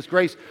that. He gives us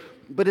grace.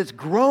 But it's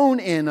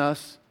grown in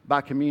us by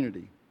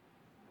community.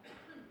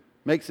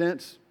 Make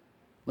sense?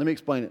 Let me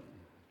explain it.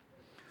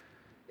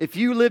 If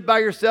you lived by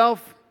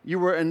yourself, you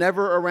were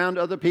never around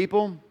other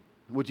people,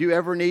 would you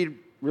ever need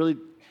really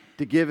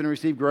to give and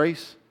receive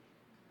grace?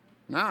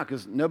 Nah,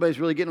 because nobody's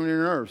really getting on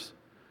your nerves.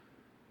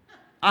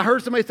 I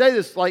heard somebody say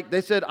this, like they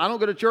said, I don't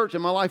go to church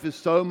and my life is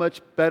so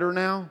much better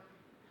now.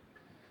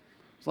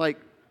 It's like,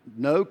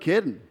 no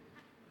kidding.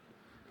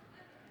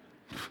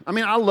 I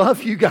mean, I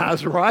love you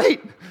guys,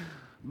 right?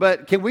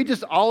 But can we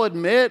just all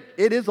admit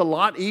it is a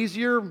lot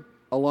easier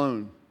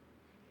alone?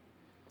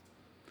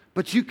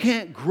 But you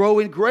can't grow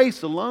in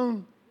grace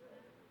alone.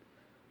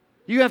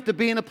 You have to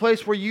be in a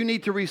place where you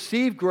need to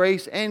receive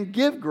grace and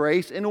give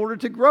grace in order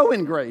to grow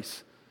in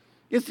grace.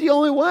 It's the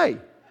only way.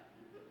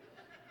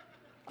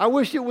 I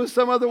wish it was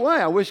some other way.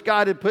 I wish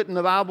God had put in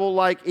the Bible,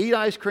 like, eat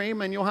ice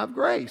cream and you'll have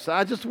grace.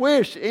 I just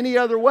wish any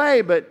other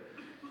way. But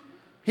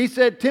he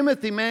said,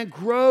 Timothy, man,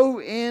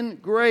 grow in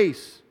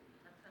grace.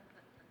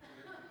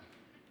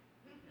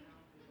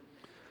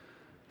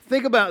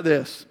 Think about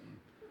this.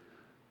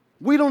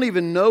 We don't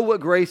even know what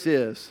grace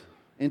is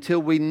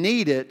until we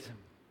need it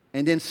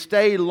and then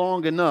stay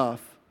long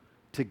enough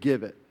to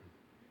give it.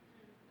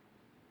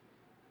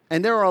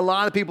 And there are a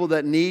lot of people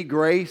that need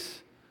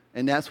grace,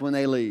 and that's when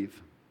they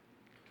leave.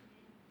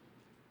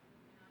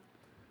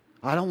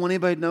 I don't want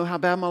anybody to know how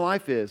bad my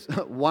life is.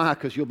 Why?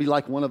 Because you'll be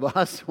like one of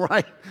us,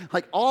 right?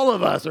 Like all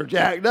of us are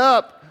jacked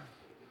up.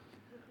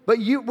 But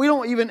we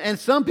don't even, and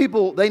some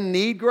people, they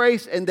need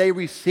grace and they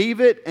receive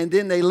it and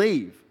then they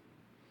leave.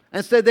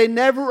 And so they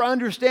never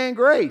understand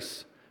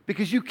grace,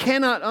 because you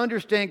cannot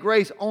understand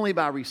grace only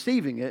by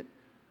receiving it.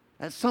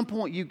 At some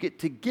point you get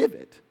to give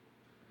it.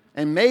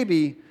 And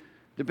maybe,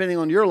 depending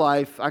on your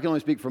life, I can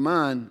only speak for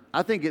mine,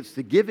 I think it's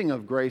the giving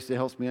of grace that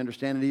helps me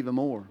understand it even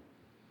more.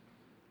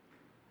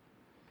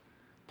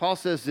 Paul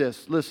says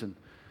this, listen,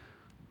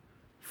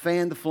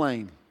 fan the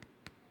flame,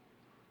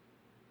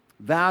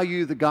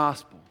 value the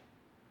gospel,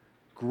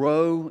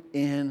 grow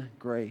in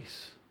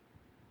grace.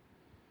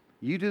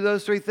 You do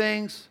those 3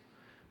 things,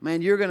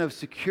 man, you're going to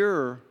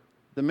secure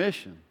the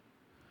mission.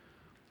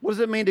 What does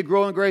it mean to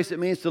grow in grace? It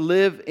means to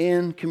live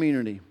in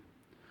community.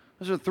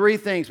 Those are three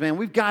things, man.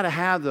 We've got to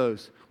have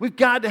those. We've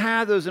got to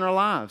have those in our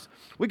lives.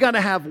 We've got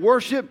to have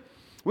worship.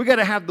 We've got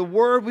to have the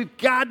Word. We've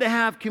got to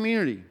have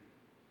community.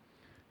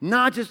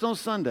 Not just on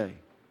Sunday.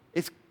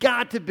 It's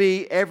got to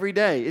be every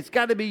day. It's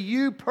got to be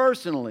you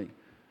personally.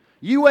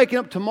 You waking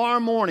up tomorrow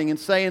morning and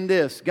saying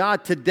this,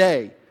 God,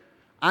 today,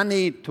 I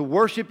need to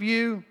worship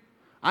you.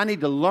 I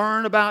need to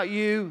learn about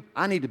you.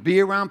 I need to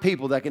be around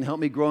people that can help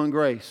me grow in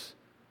grace.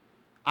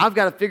 I've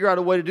got to figure out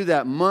a way to do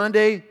that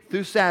Monday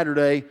through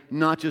Saturday,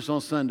 not just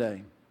on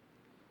Sunday.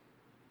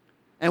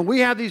 And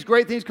we have these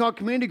great things called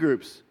community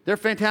groups. They're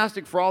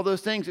fantastic for all those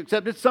things,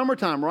 except it's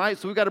summertime, right?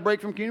 So we've got to break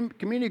from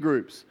community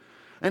groups.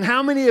 And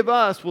how many of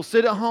us will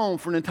sit at home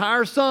for an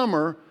entire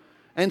summer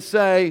and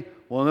say,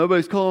 well,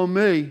 nobody's calling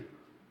me.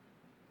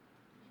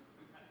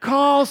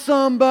 Call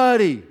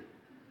somebody.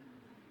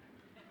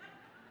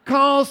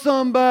 Call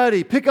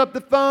somebody. Pick up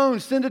the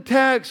phone, send a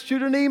text,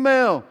 shoot an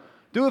email,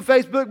 do a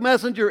Facebook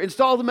Messenger,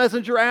 install the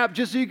Messenger app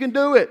just so you can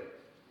do it.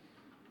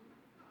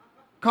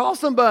 Call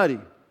somebody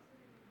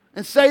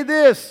and say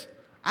this,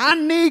 I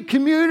need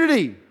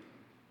community.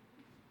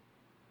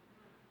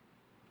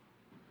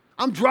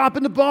 I'm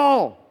dropping the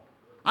ball.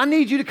 I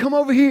need you to come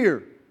over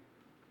here.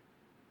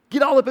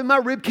 Get all up in my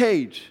rib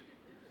cage.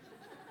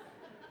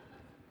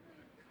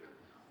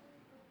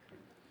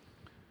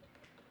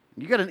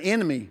 You got an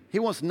enemy. He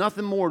wants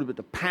nothing more but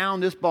to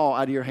pound this ball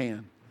out of your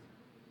hand.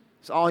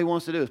 That's all he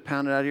wants to do is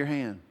pound it out of your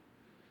hand.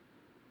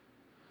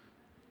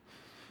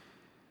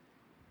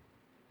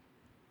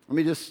 Let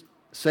me just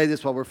say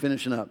this while we're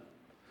finishing up.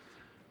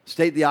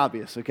 State the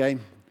obvious, okay?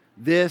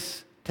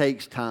 This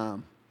takes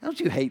time. Don't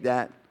you hate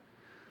that?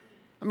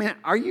 I mean,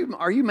 are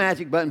you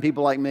magic button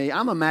people like me?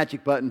 I'm a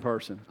magic button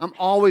person. I'm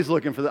always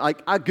looking for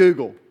I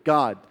Google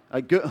God.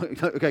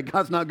 Okay,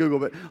 God's not Google,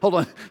 but hold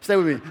on, stay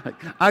with me.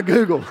 I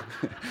Google.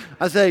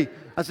 I say,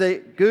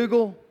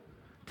 Google,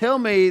 tell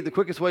me the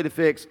quickest way to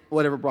fix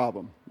whatever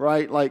problem,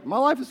 right? Like, my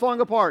life is falling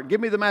apart.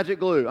 Give me the magic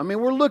glue. I mean,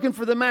 we're looking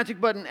for the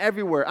magic button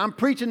everywhere. I'm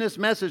preaching this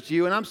message to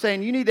you, and I'm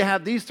saying you need to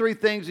have these three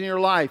things in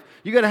your life.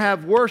 You got to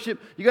have worship.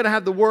 You got to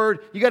have the Word.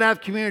 You got to have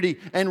community.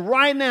 And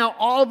right now,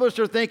 all of us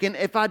are thinking,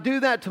 if I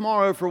do that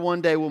tomorrow for one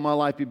day, will my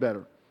life be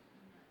better?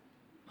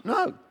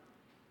 No.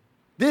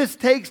 This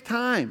takes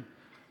time.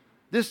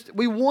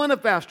 We want a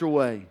faster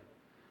way,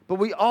 but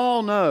we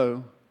all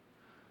know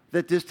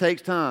that this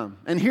takes time.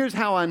 And here's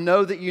how I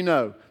know that you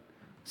know.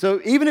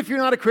 So even if you're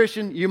not a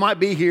Christian, you might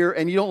be here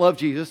and you don't love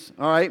Jesus,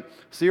 all right?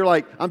 So you're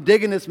like, I'm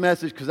digging this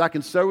message because I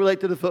can so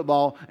relate to the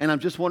football, and I'm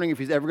just wondering if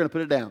he's ever going to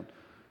put it down.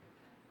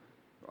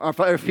 Or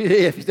if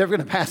he's ever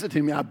going to pass it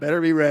to me, I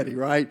better be ready,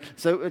 right?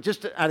 So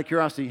just out of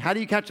curiosity, how do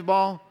you catch a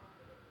ball?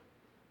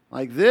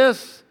 Like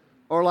this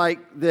or like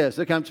this?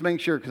 Okay, I'm just making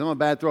sure because I'm a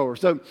bad thrower.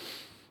 So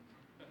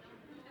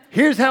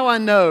here's how I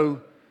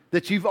know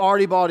that you've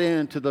already bought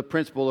into the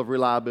principle of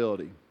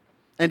reliability.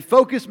 And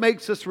focus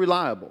makes us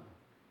reliable,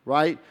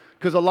 right?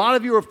 Because a lot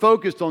of you are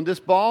focused on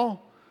this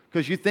ball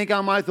because you think I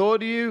might throw it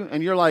to you,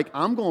 and you're like,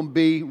 I'm going to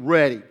be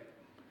ready.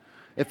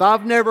 If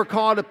I've never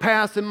caught a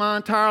pass in my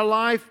entire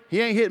life,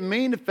 he ain't hitting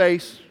me in the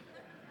face.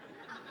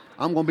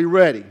 I'm going to be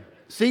ready.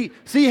 See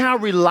how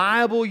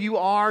reliable you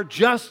are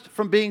just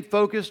from being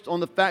focused on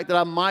the fact that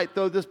I might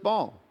throw this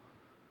ball.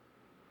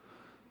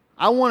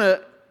 I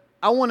want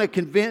to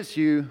convince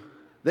you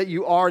that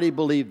you already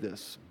believe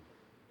this.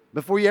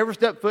 Before you ever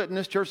stepped foot in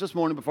this church this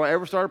morning, before I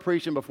ever started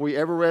preaching, before you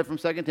ever read from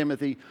 2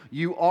 Timothy,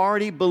 you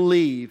already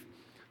believe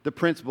the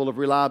principle of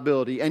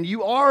reliability. And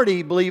you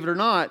already, believe it or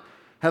not,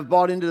 have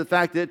bought into the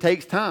fact that it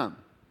takes time.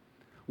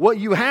 What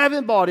you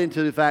haven't bought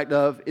into the fact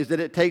of is that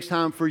it takes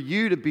time for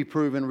you to be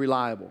proven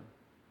reliable.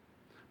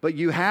 But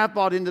you have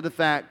bought into the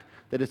fact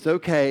that it's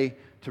okay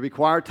to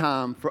require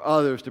time for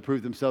others to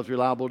prove themselves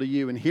reliable to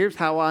you. And here's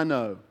how I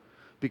know.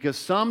 Because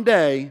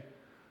someday,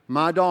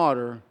 my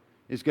daughter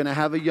is going to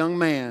have a young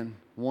man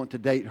want to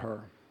date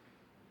her.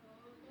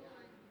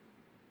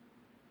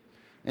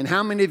 And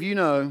how many of you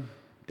know,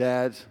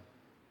 dads,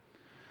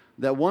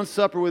 that one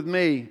supper with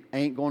me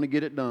ain't going to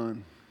get it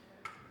done?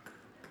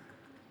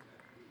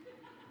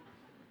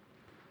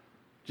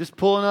 Just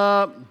pulling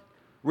up,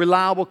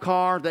 reliable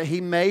car that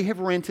he may have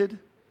rented.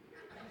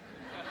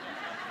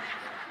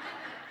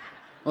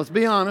 Let's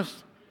be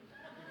honest.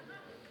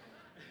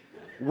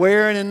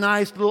 Wearing a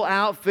nice little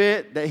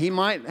outfit that he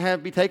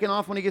might be taking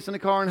off when he gets in the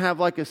car and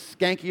have like a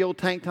skanky old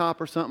tank top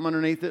or something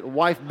underneath it, a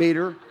wife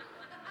beater.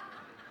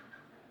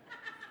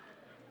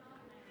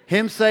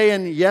 Him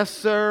saying, yes,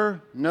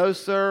 sir, no,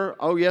 sir,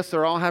 oh, yes,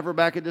 sir, I'll have her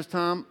back at this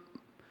time.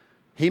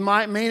 He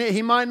might mean it,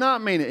 he might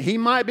not mean it. He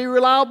might be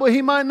reliable,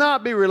 he might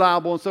not be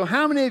reliable. And so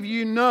how many of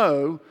you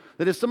know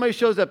that if somebody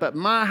shows up at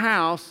my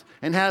house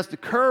and has the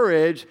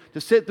courage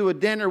to sit through a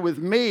dinner with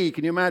me,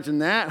 can you imagine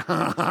that?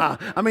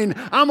 I mean,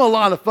 I'm a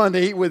lot of fun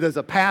to eat with as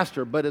a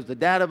pastor, but as the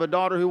dad of a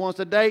daughter who wants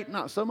to date,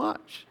 not so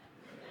much.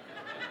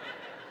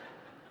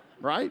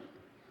 Right?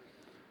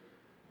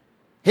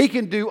 He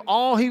can do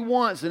all he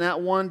wants in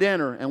that one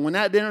dinner, and when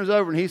that dinner's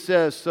over and he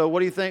says, so what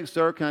do you think,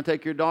 sir? Can I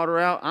take your daughter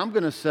out? I'm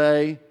going to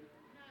say,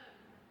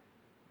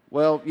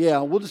 Well, yeah,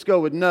 we'll just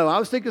go with no. I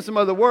was thinking some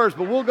other words,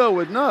 but we'll go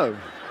with no.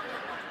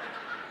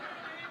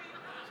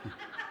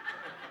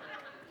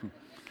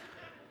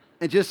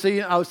 And just so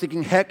you know, I was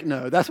thinking, heck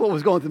no. That's what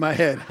was going through my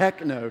head.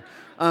 Heck no.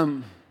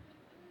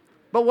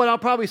 But what I'll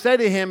probably say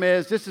to him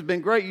is, this has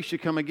been great. You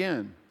should come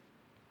again.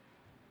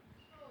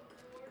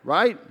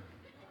 Right?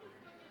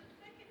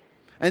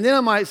 And then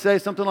I might say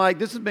something like,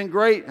 this has been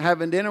great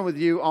having dinner with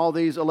you all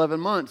these 11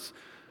 months.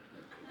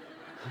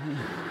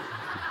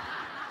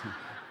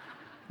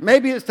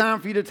 Maybe it's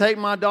time for you to take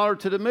my daughter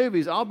to the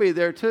movies. I'll be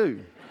there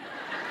too.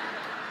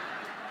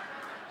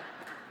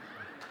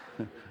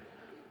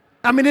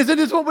 I mean, isn't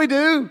this what we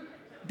do?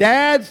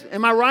 Dads,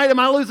 am I right? Am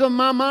I losing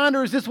my mind,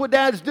 or is this what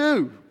dads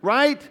do?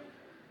 Right?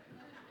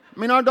 I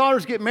mean, our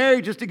daughters get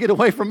married just to get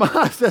away from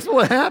us. That's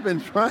what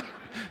happens, right?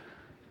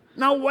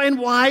 Now, and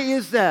why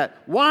is that?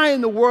 Why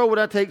in the world would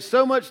I take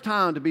so much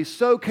time to be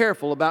so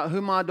careful about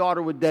who my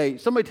daughter would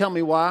date? Somebody tell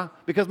me why.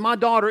 Because my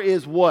daughter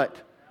is what?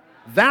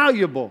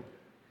 Valuable.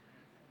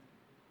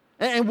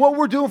 And what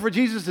we're doing for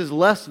Jesus is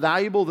less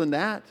valuable than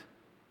that.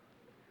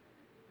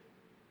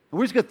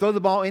 We're just going to throw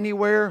the ball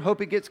anywhere, hope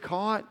it gets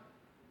caught.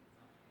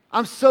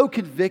 I'm so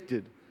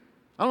convicted.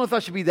 I don't know if I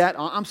should be that.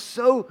 I'm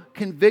so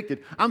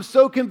convicted. I'm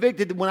so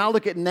convicted when I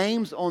look at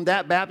names on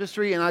that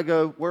baptistry and I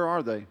go, where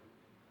are they?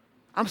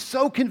 I'm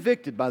so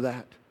convicted by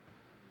that.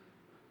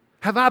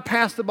 Have I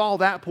passed the ball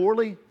that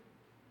poorly?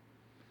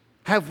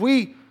 Have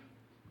we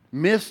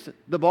missed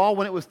the ball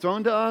when it was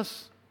thrown to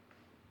us?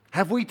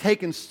 Have we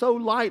taken so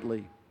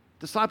lightly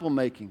disciple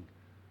making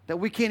that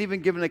we can't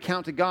even give an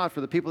account to God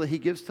for the people that He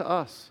gives to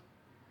us?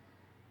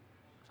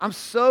 I'm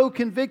so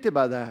convicted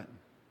by that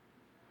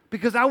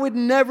because I would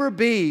never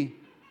be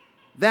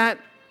that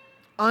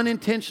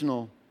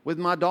unintentional with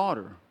my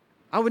daughter.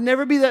 I would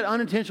never be that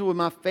unintentional with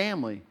my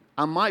family.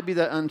 I might be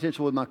that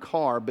unintentional with my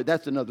car, but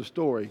that's another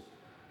story.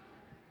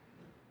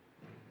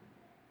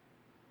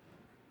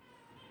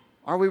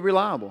 Are we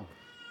reliable?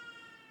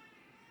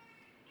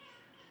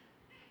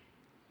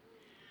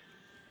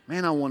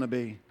 Man, I want to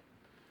be.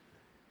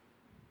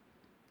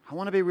 I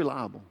want to be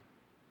reliable.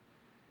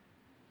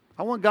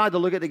 I want God to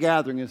look at the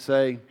gathering and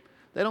say,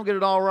 they don't get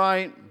it all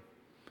right.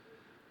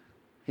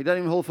 He doesn't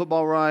even hold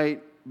football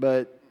right,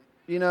 but,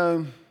 you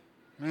know,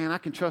 man, I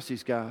can trust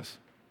these guys.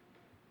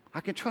 I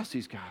can trust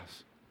these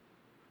guys.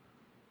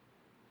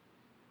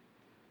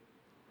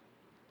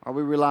 Are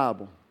we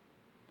reliable?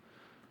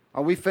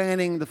 Are we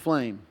fanning the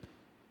flame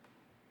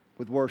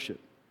with worship?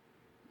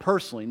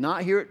 Personally,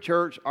 not here at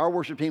church. Our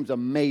worship team's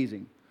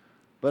amazing.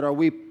 But are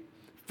we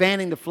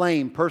fanning the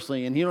flame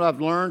personally? And you know what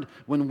I've learned?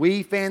 When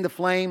we fan the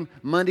flame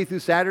Monday through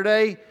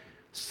Saturday,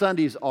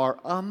 Sundays are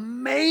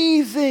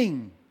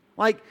amazing.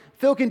 Like,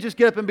 Phil can just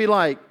get up and be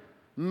like,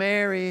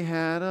 Mary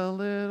had a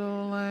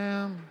little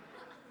lamb.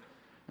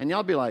 And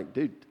y'all be like,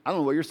 dude, I don't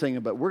know what you're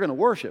singing, but we're going to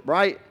worship,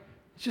 right?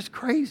 It's just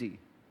crazy.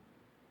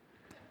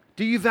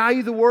 Do you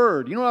value the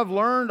Word? You know what I've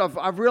learned?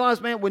 I've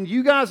realized, man, when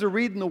you guys are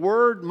reading the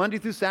Word Monday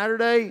through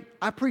Saturday,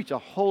 I preach a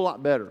whole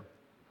lot better.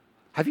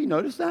 Have you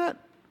noticed that?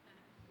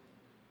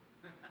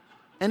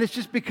 And it's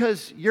just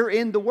because you're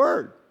in the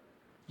Word.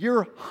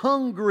 You're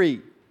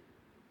hungry.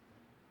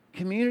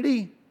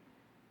 Community,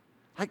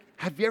 like,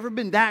 have you ever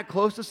been that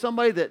close to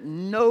somebody that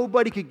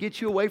nobody could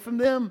get you away from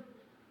them?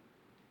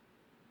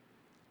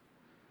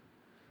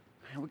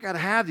 Man, we got to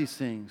have these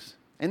things.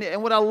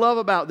 And what I love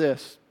about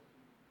this,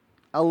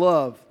 I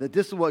love that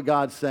this is what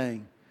God's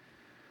saying.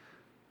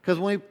 Because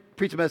when we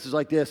preach a message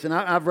like this, and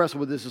I've wrestled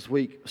with this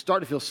week,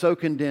 start to feel so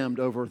condemned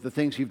over the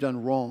things you've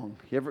done wrong.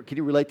 Can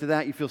you relate to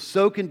that? You feel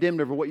so condemned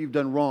over what you've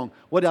done wrong.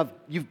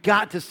 You've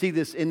got to see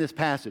this in this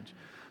passage.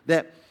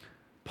 That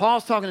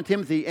Paul's talking to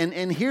Timothy,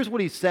 and here's what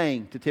he's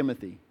saying to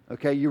Timothy.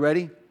 Okay, you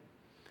ready?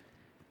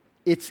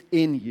 It's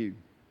in you.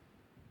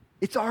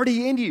 It's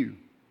already in you.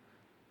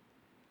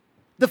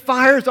 The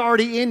fire's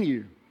already in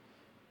you.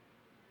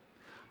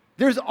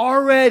 There's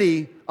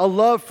already a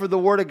love for the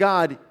Word of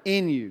God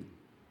in you.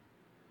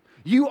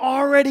 You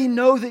already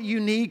know that you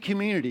need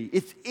community.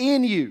 It's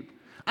in you.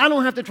 I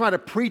don't have to try to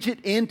preach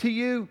it into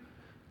you.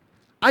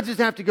 I just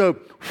have to go,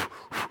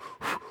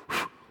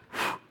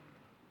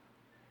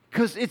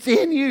 because it's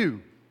in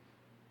you.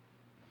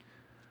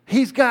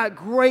 He's got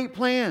great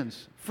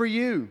plans for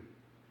you.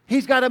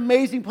 He's got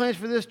amazing plans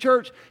for this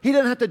church. He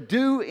doesn't have to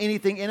do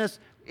anything in us.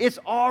 It's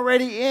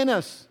already in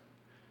us.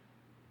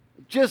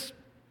 Just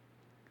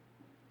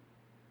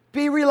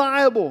be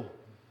reliable.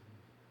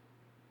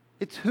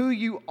 It's who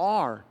you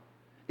are.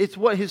 It's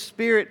what His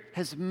Spirit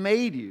has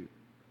made you.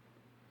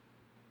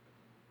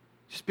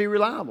 Just be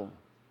reliable.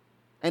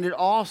 And it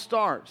all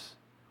starts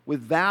with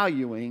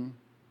valuing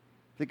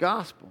the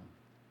gospel,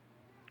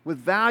 with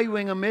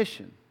valuing a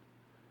mission.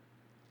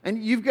 And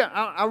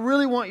I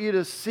really want you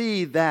to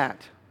see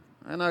that.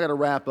 And I got to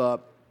wrap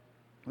up.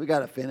 We got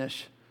to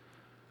finish.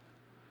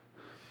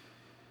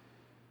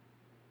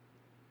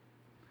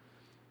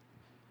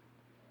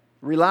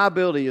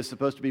 Reliability is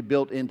supposed to be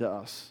built into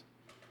us.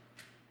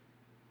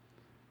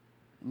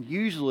 And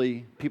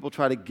usually, people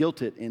try to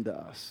guilt it into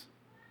us.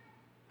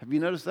 Have you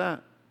noticed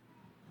that?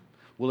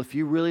 Well, if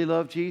you really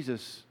love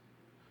Jesus,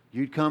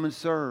 you'd come and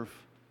serve.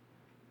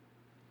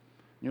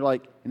 And you're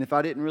like, and if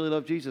I didn't really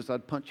love Jesus,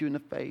 I'd punch you in the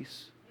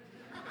face.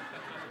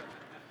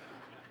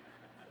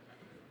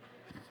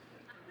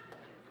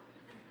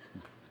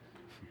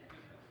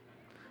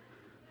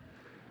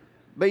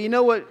 But you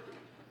know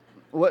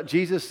what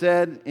Jesus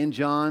said in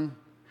John?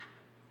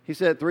 He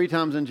said it 3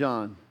 times in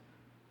John.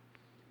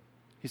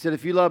 He said,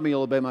 if you love me,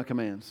 you'll obey my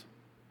commands.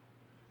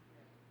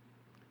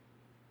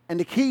 And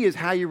the key is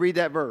how you read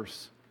that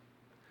verse.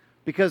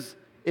 Because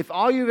if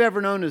all you've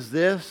ever known is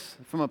this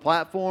from a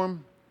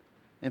platform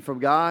and from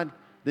God,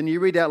 then you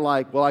read that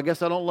like, well, I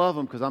guess I don't love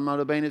him because I'm not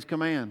obeying his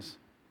commands.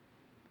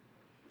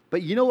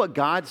 But you know what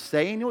God's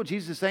saying? You know what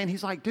Jesus is saying?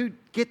 He's like, dude,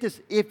 get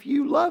this. If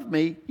you love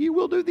me, you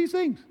will do these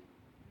things.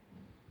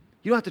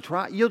 You don't have to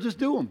try. You'll just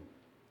do them.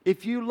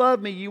 If you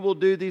love me, you will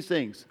do these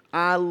things.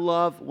 I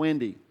love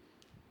Wendy.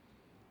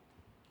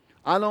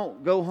 I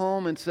don't go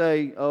home and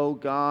say, oh,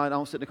 God, I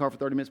don't sit in the car for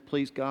 30 minutes.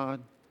 Please,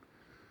 God,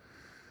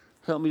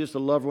 help me just to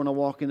love her when I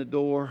walk in the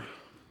door.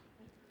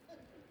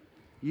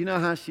 You know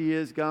how she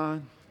is,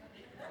 God.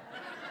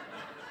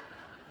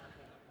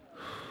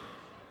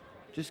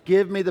 Just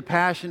give me the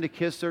passion to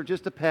kiss her,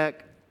 just a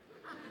peck.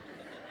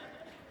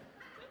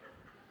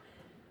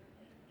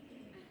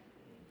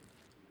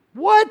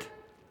 What?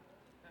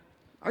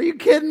 Are you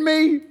kidding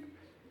me?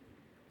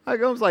 I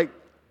was like,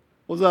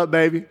 what's up,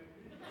 baby?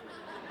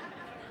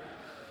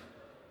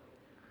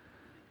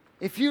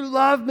 If you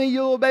love me,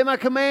 you'll obey my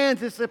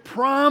commands. It's a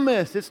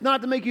promise. It's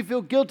not to make you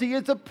feel guilty.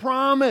 It's a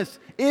promise.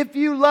 If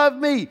you love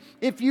me,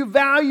 if you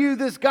value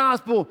this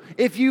gospel,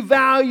 if you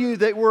value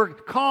that we're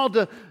called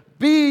to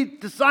be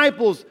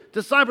disciples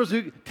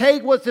who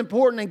take what's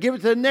important and give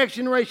it to the next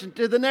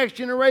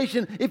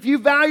generation, if you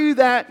value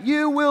that,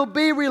 you will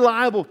be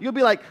reliable. You'll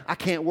be like, I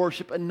can't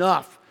worship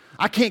enough.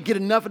 I can't get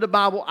enough of the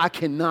Bible. I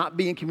cannot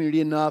be in community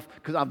enough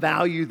because I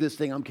value this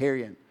thing I'm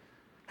carrying.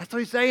 That's what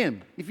he's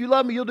saying. If you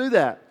love me, you'll do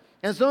that.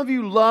 And some of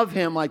you love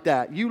him like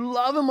that. You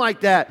love him like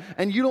that,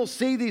 and you don't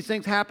see these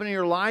things happen in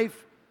your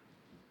life.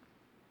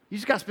 You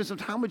just got to spend some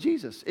time with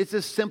Jesus. It's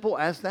as simple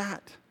as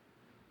that.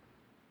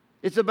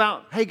 It's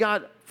about, hey,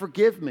 God,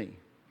 forgive me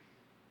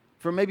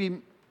for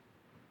maybe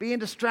being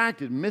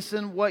distracted,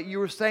 missing what you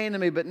were saying to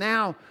me, but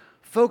now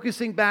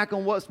focusing back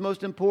on what's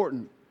most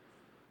important.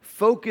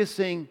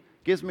 Focusing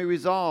gives me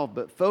resolve,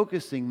 but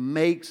focusing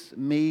makes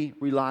me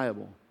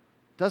reliable.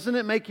 Doesn't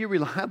it make you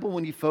reliable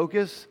when you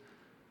focus?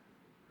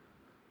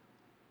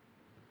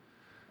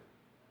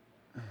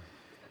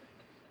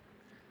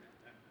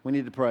 We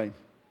need to pray.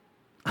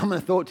 I'm going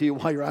to throw it to you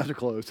while your eyes are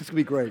closed. It's going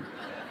to be great.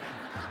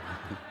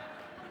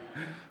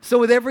 So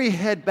with every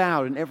head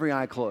bowed and every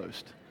eye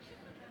closed.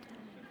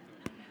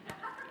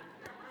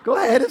 Go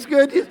ahead, it's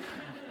good.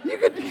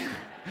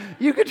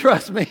 You can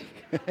trust me.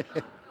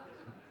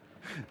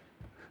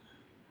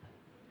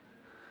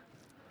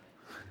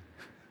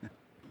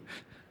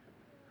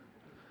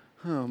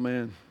 Oh,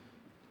 man.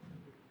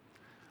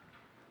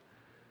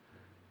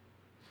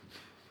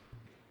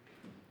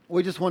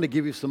 We just want to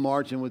give you some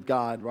margin with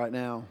God right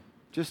now.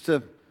 Just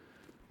to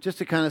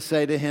kind of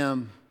say to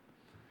him,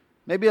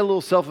 maybe a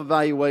little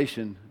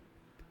self-evaluation.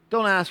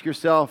 Don't ask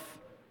yourself,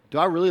 do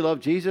I really love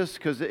Jesus?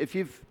 Because if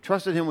you've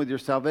trusted him with your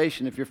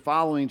salvation, if you're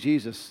following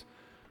Jesus,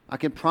 I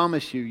can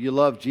promise you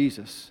love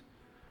Jesus.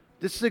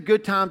 This is a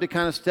good time to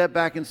kind of step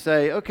back and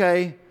say,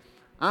 okay,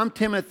 I'm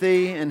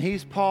Timothy and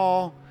he's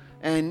Paul,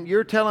 and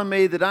you're telling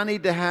me that I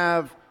need to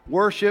have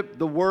worship,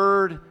 the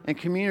Word, and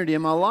community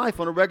in my life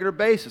on a regular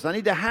basis. I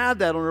need to have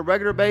that on a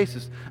regular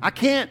basis. I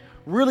can't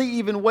really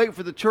even wait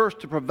for the church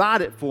to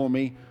provide it for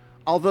me,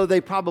 although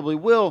they probably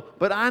will,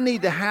 but I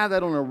need to have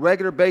that on a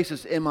regular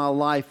basis in my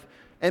life.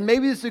 And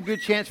maybe this is a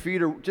good chance for you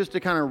to just to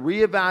kind of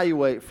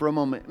reevaluate for a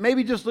moment.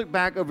 Maybe just look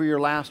back over your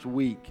last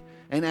week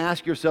and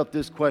ask yourself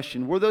this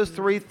question. Were those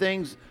 3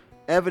 things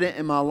evident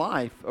in my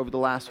life over the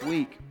last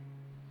week?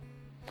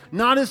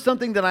 Not as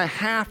something that I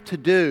have to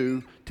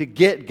do to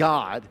get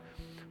God,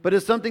 but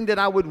it's something that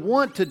I would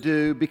want to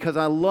do because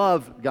I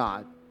love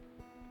God.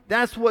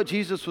 That's what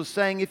Jesus was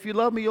saying. If you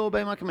love me, you'll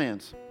obey my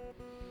commands.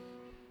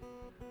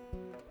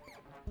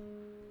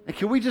 And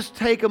can we just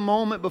take a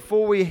moment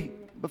before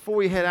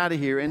we head out of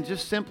here and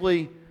just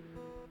simply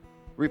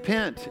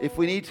repent if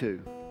we need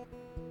to?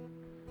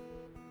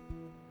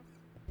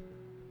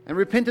 And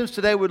repentance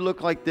today would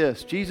look like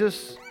this.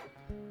 Jesus,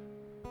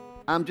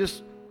 I'm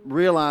just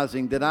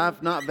realizing that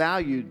I've not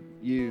valued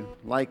you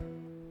like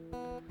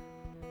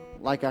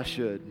I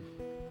should.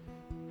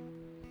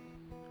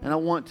 And I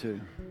want to.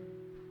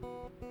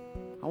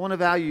 I want to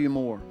value you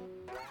more.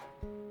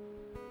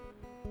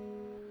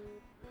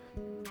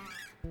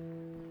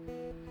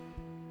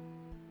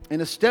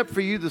 And a step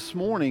for you this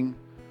morning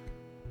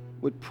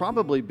would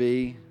probably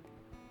be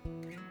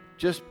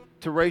just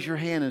to raise your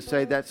hand and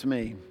say, that's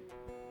me.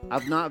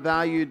 I've not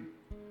valued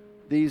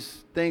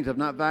these things. I've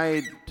not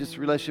valued this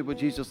relationship with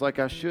Jesus like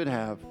I should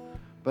have.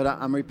 But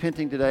I'm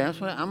repenting today. I'm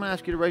going to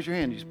ask you to raise your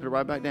hand. You just put it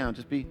right back down.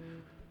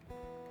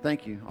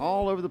 Thank you.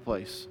 All over the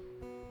place.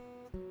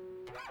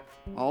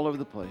 All over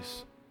the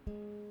place.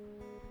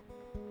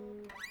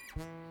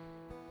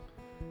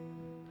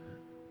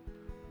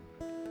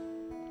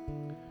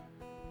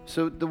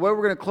 So the way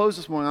we're going to close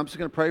this morning, I'm just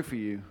going to pray for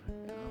you.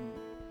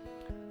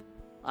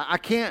 I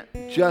can't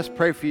just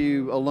pray for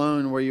you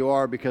alone where you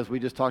are because we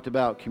just talked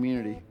about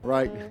community,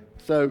 right?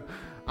 So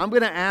I'm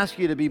going to ask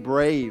you to be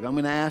brave. I'm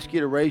going to ask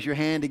you to raise your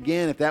hand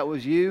again if that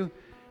was you.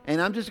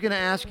 And I'm just going to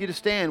ask you to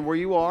stand where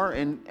you are.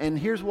 And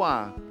here's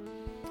why.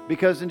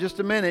 Because in just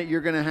a minute, you're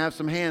going to have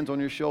some hands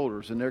on your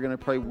shoulders, and they're going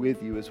to pray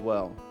with you as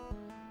well.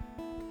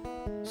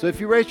 So if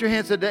you raised your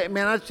hand and said,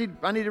 man,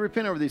 I need to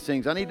repent over these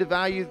things. I need to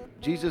value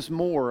Jesus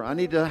more. I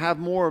need to have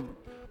more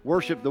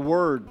worship, the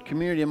Word,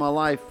 community in my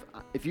life.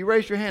 If you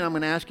raise your hand, I'm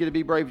going to ask you to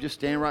be brave. Just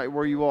stand right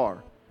where you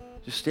are.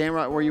 Just stand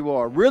right where you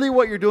are. Really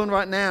what you're doing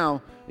right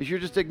now is you're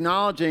just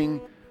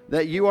acknowledging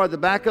that you are the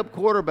backup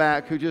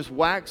quarterback who just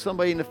whacked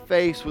somebody in the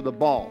face with a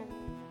ball.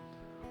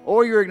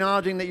 Or you're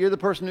acknowledging that you're the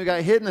person who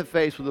got hit in the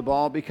face with the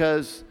ball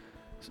because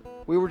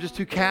we were just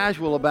too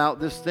casual about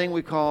this thing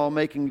we call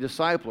making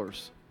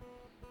disciplers.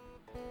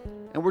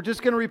 And we're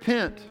just going to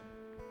repent.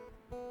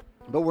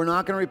 But we're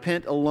not going to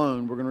repent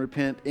alone. We're going to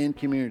repent in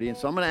community. And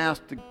so I'm going to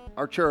ask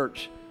our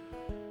church,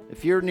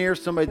 if you're near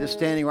somebody that's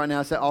standing right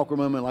now, it's that awkward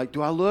moment like,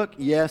 do I look?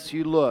 Yes,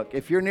 you look.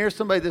 If you're near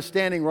somebody that's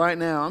standing right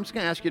now, I'm just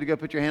going to ask you to go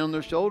put your hand on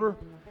their shoulder.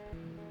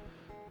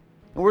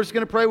 And we're just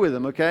going to pray with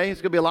them, okay?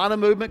 It's going to be a lot of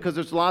movement because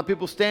there's a lot of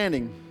people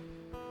standing.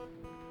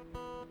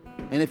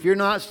 And if you're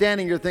not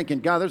standing, you're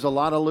thinking, God, there's a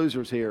lot of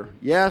losers here.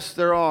 Yes,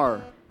 there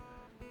are.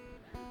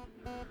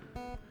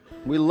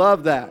 We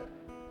love that.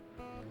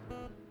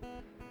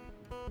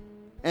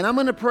 And I'm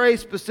going to pray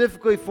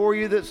specifically for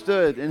you that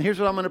stood. And here's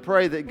what I'm going to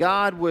pray, that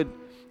God would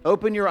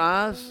open your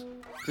eyes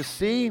to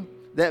see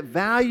that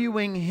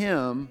valuing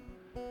Him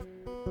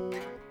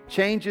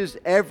changes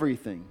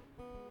everything.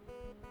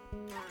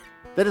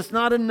 That it's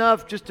not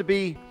enough just to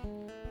be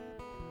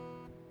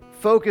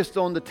focused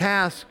on the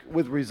task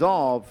with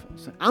resolve.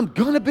 I'm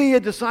going to be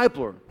a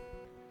discipler.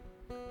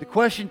 The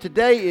question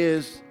today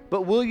is,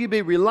 but will you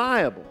be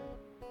reliable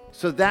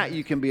so that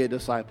you can be a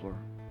discipler?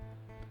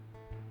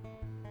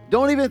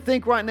 Don't even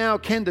think right now,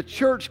 can the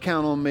church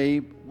count on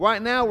me?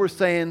 Right now we're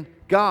saying,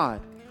 God,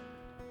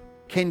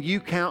 can you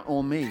count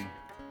on me?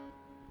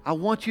 I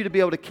want you to be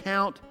able to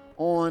count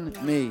on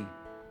me.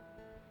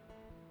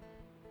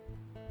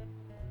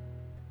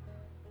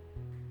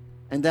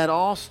 And that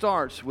all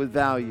starts with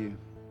value.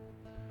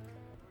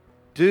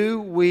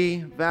 Do we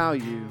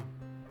value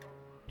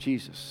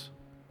Jesus?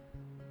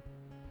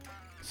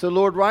 So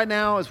Lord, right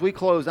now as we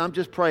close, I'm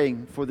just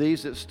praying for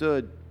these that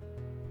stood.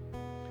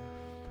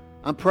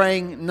 I'm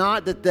praying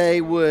not that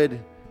they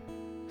would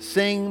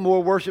sing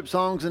more worship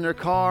songs in their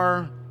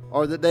car,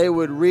 or that they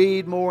would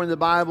read more in the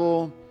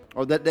Bible,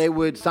 or that they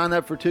would sign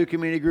up for 2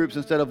 community groups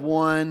instead of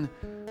 1.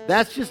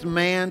 That's just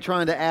man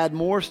trying to add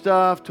more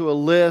stuff to a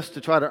list to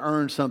try to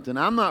earn something.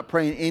 I'm not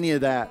praying any of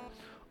that.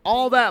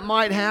 All that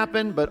might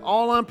happen, but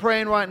all I'm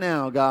praying right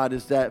now, God,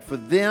 is that for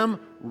them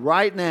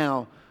right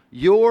now,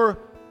 your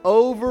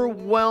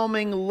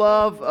overwhelming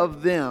love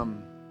of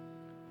them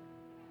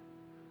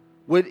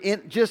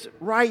would just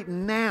right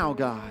now,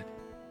 God,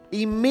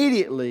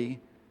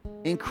 immediately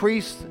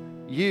increase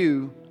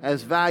you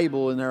as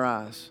valuable in their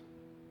eyes.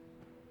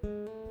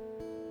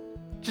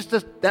 Just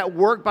that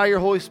work by your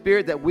Holy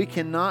Spirit that we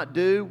cannot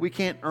do, we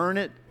can't earn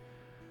it.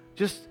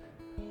 Just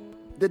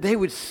that they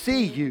would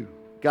see you,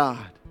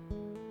 God.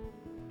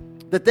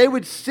 That they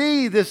would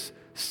see this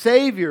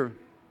Savior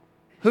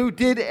who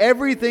did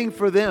everything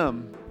for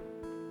them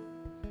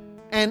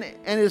and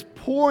is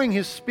pouring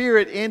His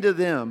Spirit into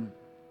them.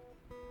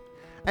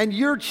 And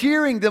you're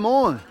cheering them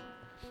on.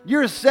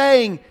 You're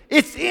saying,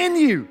 it's in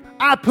you.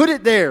 I put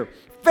it there.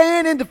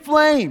 Fan into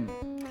flame.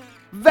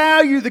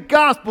 Value the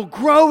gospel.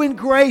 Grow in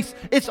grace.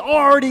 It's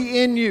already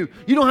in you.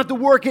 You don't have to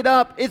work it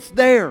up. It's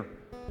there.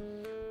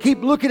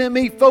 Keep looking at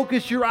me.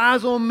 Focus your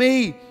eyes on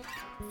me.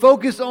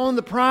 Focus on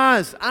the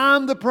prize.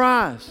 I'm the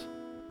prize.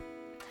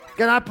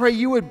 God, I pray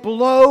you would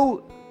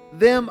blow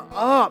them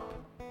up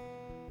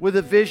with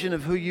a vision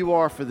of who you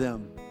are for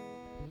them.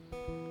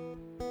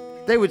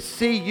 They would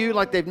see you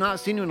like they've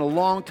not seen you in a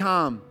long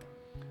time.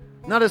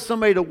 Not as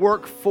somebody to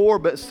work for,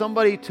 but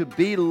somebody to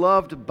be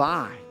loved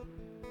by.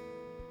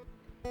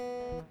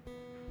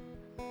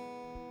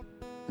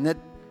 And that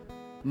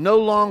no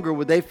longer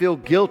would they feel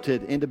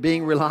guilted into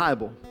being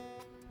reliable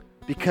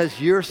because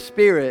your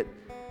Spirit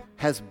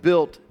has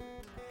built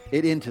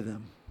it into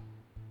them.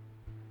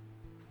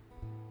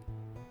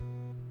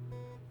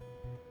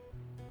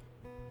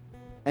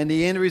 And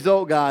the end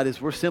result, God, is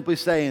we're simply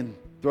saying,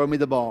 throw me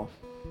the ball.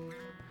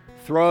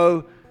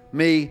 Throw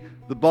me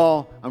the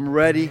ball. I'm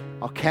ready.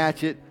 I'll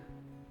catch it.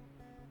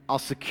 I'll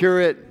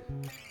secure it.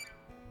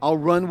 I'll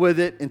run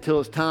with it until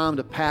it's time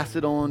to pass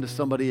it on to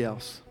somebody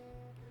else.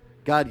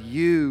 God,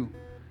 you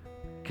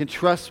can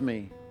trust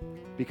me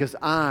because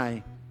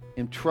I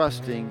am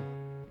trusting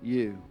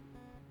you.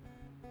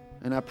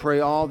 And I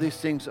pray all these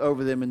things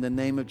over them in the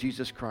name of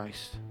Jesus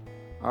Christ,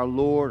 our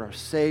Lord, our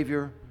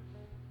Savior,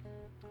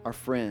 our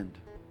friend.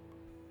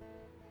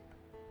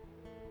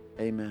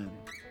 Amen.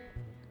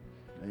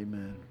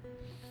 Amen.